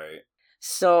 Right.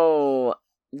 So,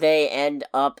 they end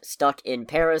up stuck in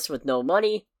Paris with no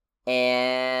money,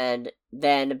 and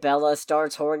then Bella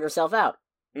starts whoring herself out.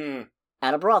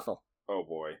 At a brothel. Oh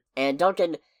boy. And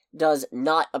Duncan does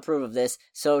not approve of this,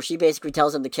 so she basically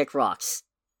tells him to kick rocks.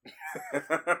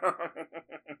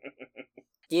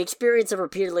 The experience of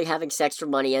repeatedly having sex for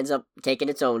money ends up taking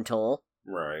its own toll.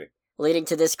 Right. Leading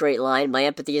to this great line, my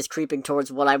empathy is creeping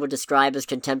towards what I would describe as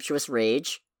contemptuous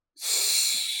rage.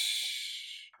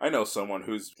 I know someone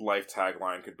whose life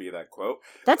tagline could be that quote.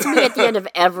 That's me at the end of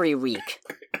every week.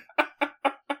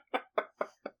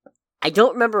 I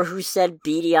don't remember who said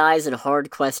beady eyes and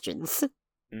hard questions.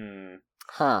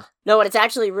 Huh. No, and it's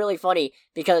actually really funny,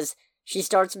 because she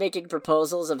starts making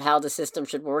proposals of how the system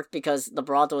should work, because the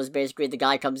brothel is basically the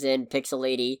guy comes in, picks a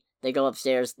lady, they go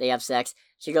upstairs, they have sex.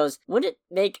 She goes, wouldn't it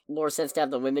make more sense to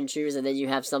have the women choose, and then you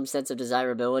have some sense of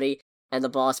desirability? And the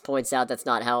boss points out that's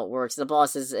not how it works. The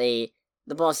boss is a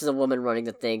woman running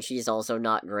the thing. She's also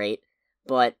not great.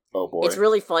 But oh boy. It's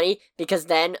really funny, because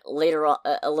then later,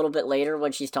 a little bit later,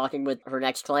 when she's talking with her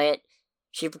next client,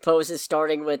 she proposes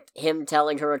starting with him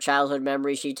telling her a childhood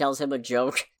memory. She tells him a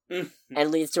joke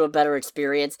and leads to a better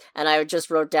experience. And I just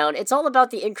wrote down, it's all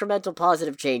about the incremental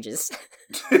positive changes.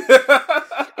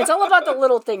 It's all about the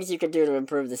little things you can do to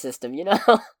improve the system, you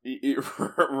know?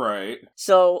 Right.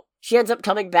 So she ends up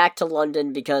coming back to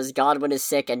London because Godwin is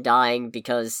sick and dying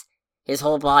because his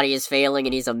whole body is failing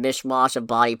and he's a mishmash of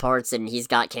body parts and he's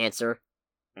got cancer.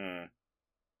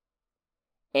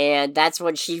 And that's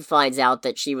when she finds out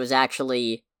that she was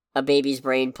actually a baby's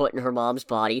brain put in her mom's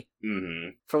body.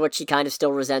 For which she kind of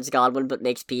still resents Godwin, but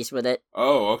makes peace with it.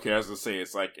 Oh, okay, I was gonna say,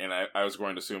 it's like, and I was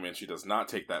going to assume, and she does not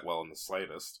take that well in the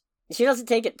slightest. She doesn't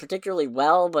take it particularly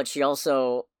well, but she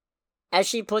also, as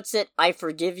she puts it, I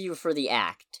forgive you for the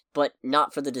act, but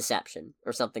not for the deception,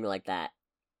 or something like that.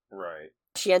 Right.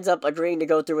 She ends up agreeing to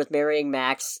go through with marrying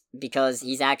Max, because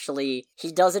he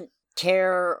doesn't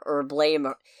care or blame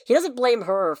her. He doesn't blame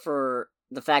her for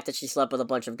the fact that she slept with a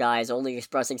bunch of guys, only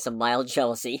expressing some mild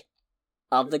jealousy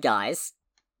of the guys.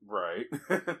 Right.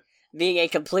 Being a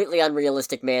completely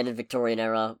unrealistic man in Victorian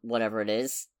era, whatever it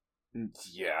is.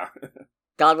 Yeah.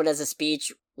 Godwin has a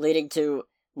speech leading to,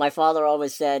 my father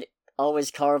always said,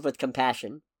 always carve with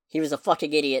compassion. He was a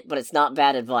fucking idiot, but it's not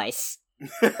bad advice.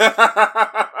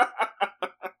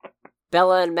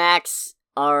 Bella and Max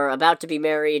are about to be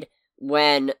married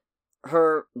when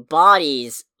her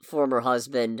body's former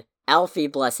husband, Alfie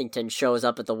Blessington, shows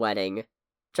up at the wedding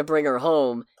to bring her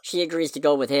home. She agrees to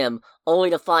go with him, only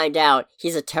to find out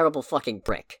he's a terrible fucking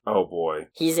prick. Oh boy.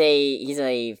 He's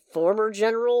a former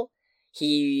general.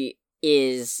 He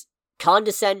is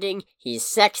condescending, he's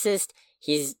sexist,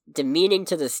 he's demeaning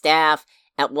to the staff.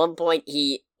 At one point,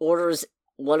 he orders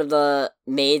one of the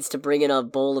maids to bring in a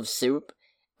bowl of soup,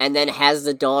 and then has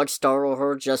the dog startle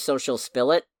her just so she'll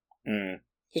spill it.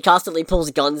 He constantly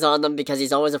pulls guns on them because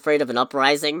he's always afraid of an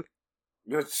uprising.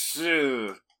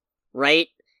 Right?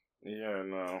 Yeah,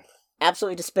 no.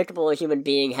 Absolutely despicable a human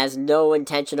being, has no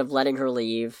intention of letting her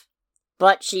leave.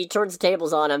 But she turns the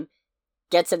tables on him,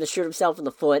 gets him to shoot himself in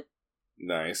the foot.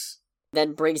 Nice.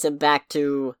 Then brings him back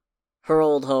to her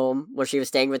old home, where she was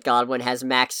staying with Godwin, has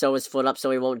Max sew his foot up so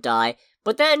he won't die,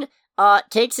 but then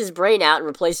takes his brain out and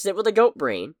replaces it with a goat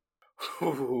brain.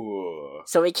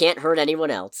 So he can't hurt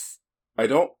anyone else. I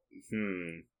don't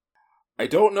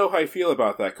know how I feel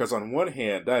about that, because on one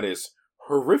hand, that is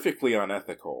horrifically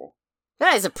unethical.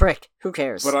 That is a prick. Who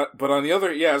cares? But on the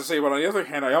other, yeah, as I say, but on the other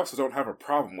hand, I also don't have a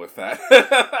problem with that.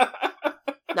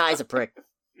 Nah, he's a prick.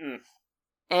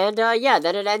 And,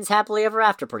 then it ends happily ever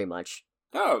after, pretty much.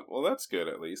 Oh, well, that's good,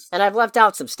 at least. And I've left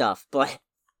out some stuff, but...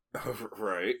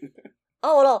 Right.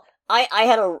 Oh, no, I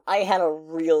had a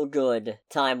real good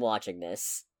time watching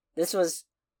this. This was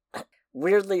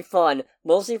weirdly fun,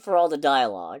 mostly for all the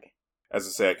dialogue. As I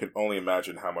say, I can only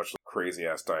imagine how much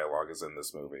crazy-ass dialogue is in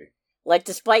this movie. Like,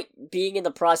 despite being in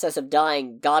the process of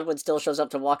dying, Godwin still shows up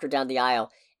to walk her down the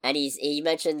aisle, and he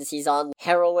mentions he's on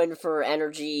heroin for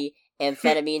energy,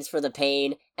 amphetamines for the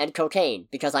pain, and cocaine,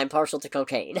 because I'm partial to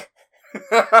cocaine.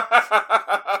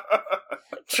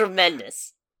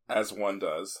 Tremendous. As one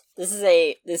does. This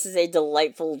is a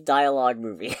delightful dialogue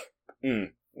movie.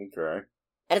 Okay.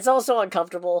 And it's also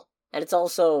uncomfortable, and it's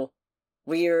also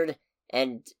weird,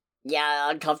 and yeah,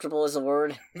 uncomfortable is a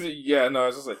word. Yeah, no, I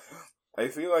was just like, I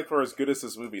feel like for as good as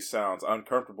this movie sounds,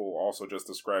 uncomfortable also just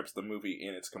describes the movie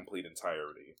in its complete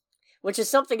entirety. Which is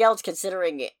something else,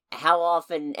 considering how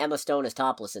often Emma Stone is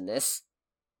topless in this.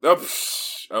 Oh,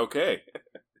 okay.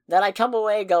 That I come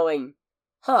away going,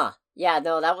 huh, yeah,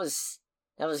 no, that was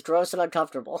gross and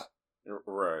uncomfortable.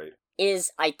 Right.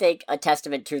 Is, I think, a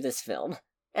testament to this film.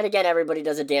 And again, everybody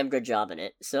does a damn good job in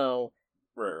it, so...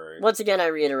 Right. Once again, I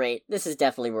reiterate, this is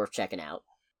definitely worth checking out.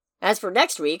 As for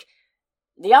next week,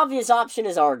 the obvious option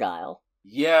is Argyle.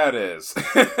 Yeah, it is.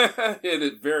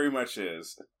 It very much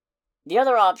is. The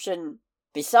other option,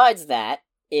 besides that,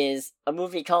 is a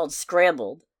movie called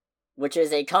Scrambled, which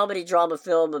is a comedy-drama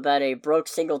film about a broke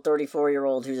single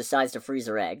 34-year-old who decides to freeze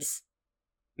her eggs.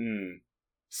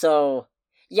 So,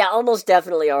 yeah, almost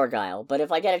definitely Argyle, but if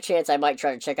I get a chance, I might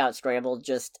try to check out Scrambled,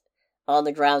 just on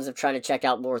the grounds of trying to check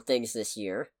out more things this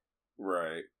year.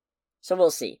 Right. So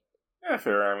we'll see. Yeah,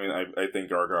 fair. I mean, I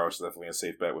think Argyle is definitely a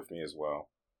safe bet with me as well.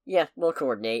 Yeah, we'll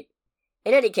coordinate.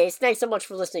 In any case, thanks so much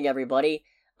for listening, everybody.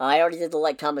 I already did the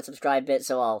like, comment, subscribe bit,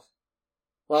 so I'll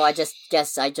Well, I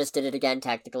guess I just did it again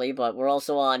technically, but we're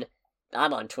also I'm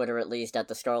on Twitter at least, at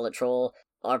the Scarlet Troll.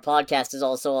 Our podcast is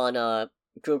also on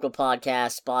Google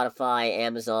Podcasts, Spotify,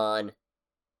 Amazon,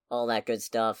 all that good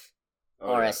stuff.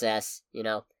 RSS,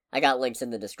 I got links in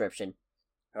the description.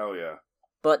 Hell yeah.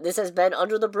 But this has been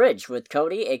Under the Bridge with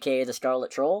Cody, aka the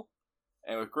Scarlet Troll.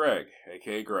 And with Greg,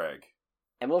 aka Greg.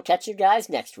 And we'll catch you guys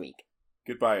next week.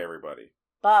 Goodbye, everybody.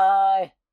 Bye!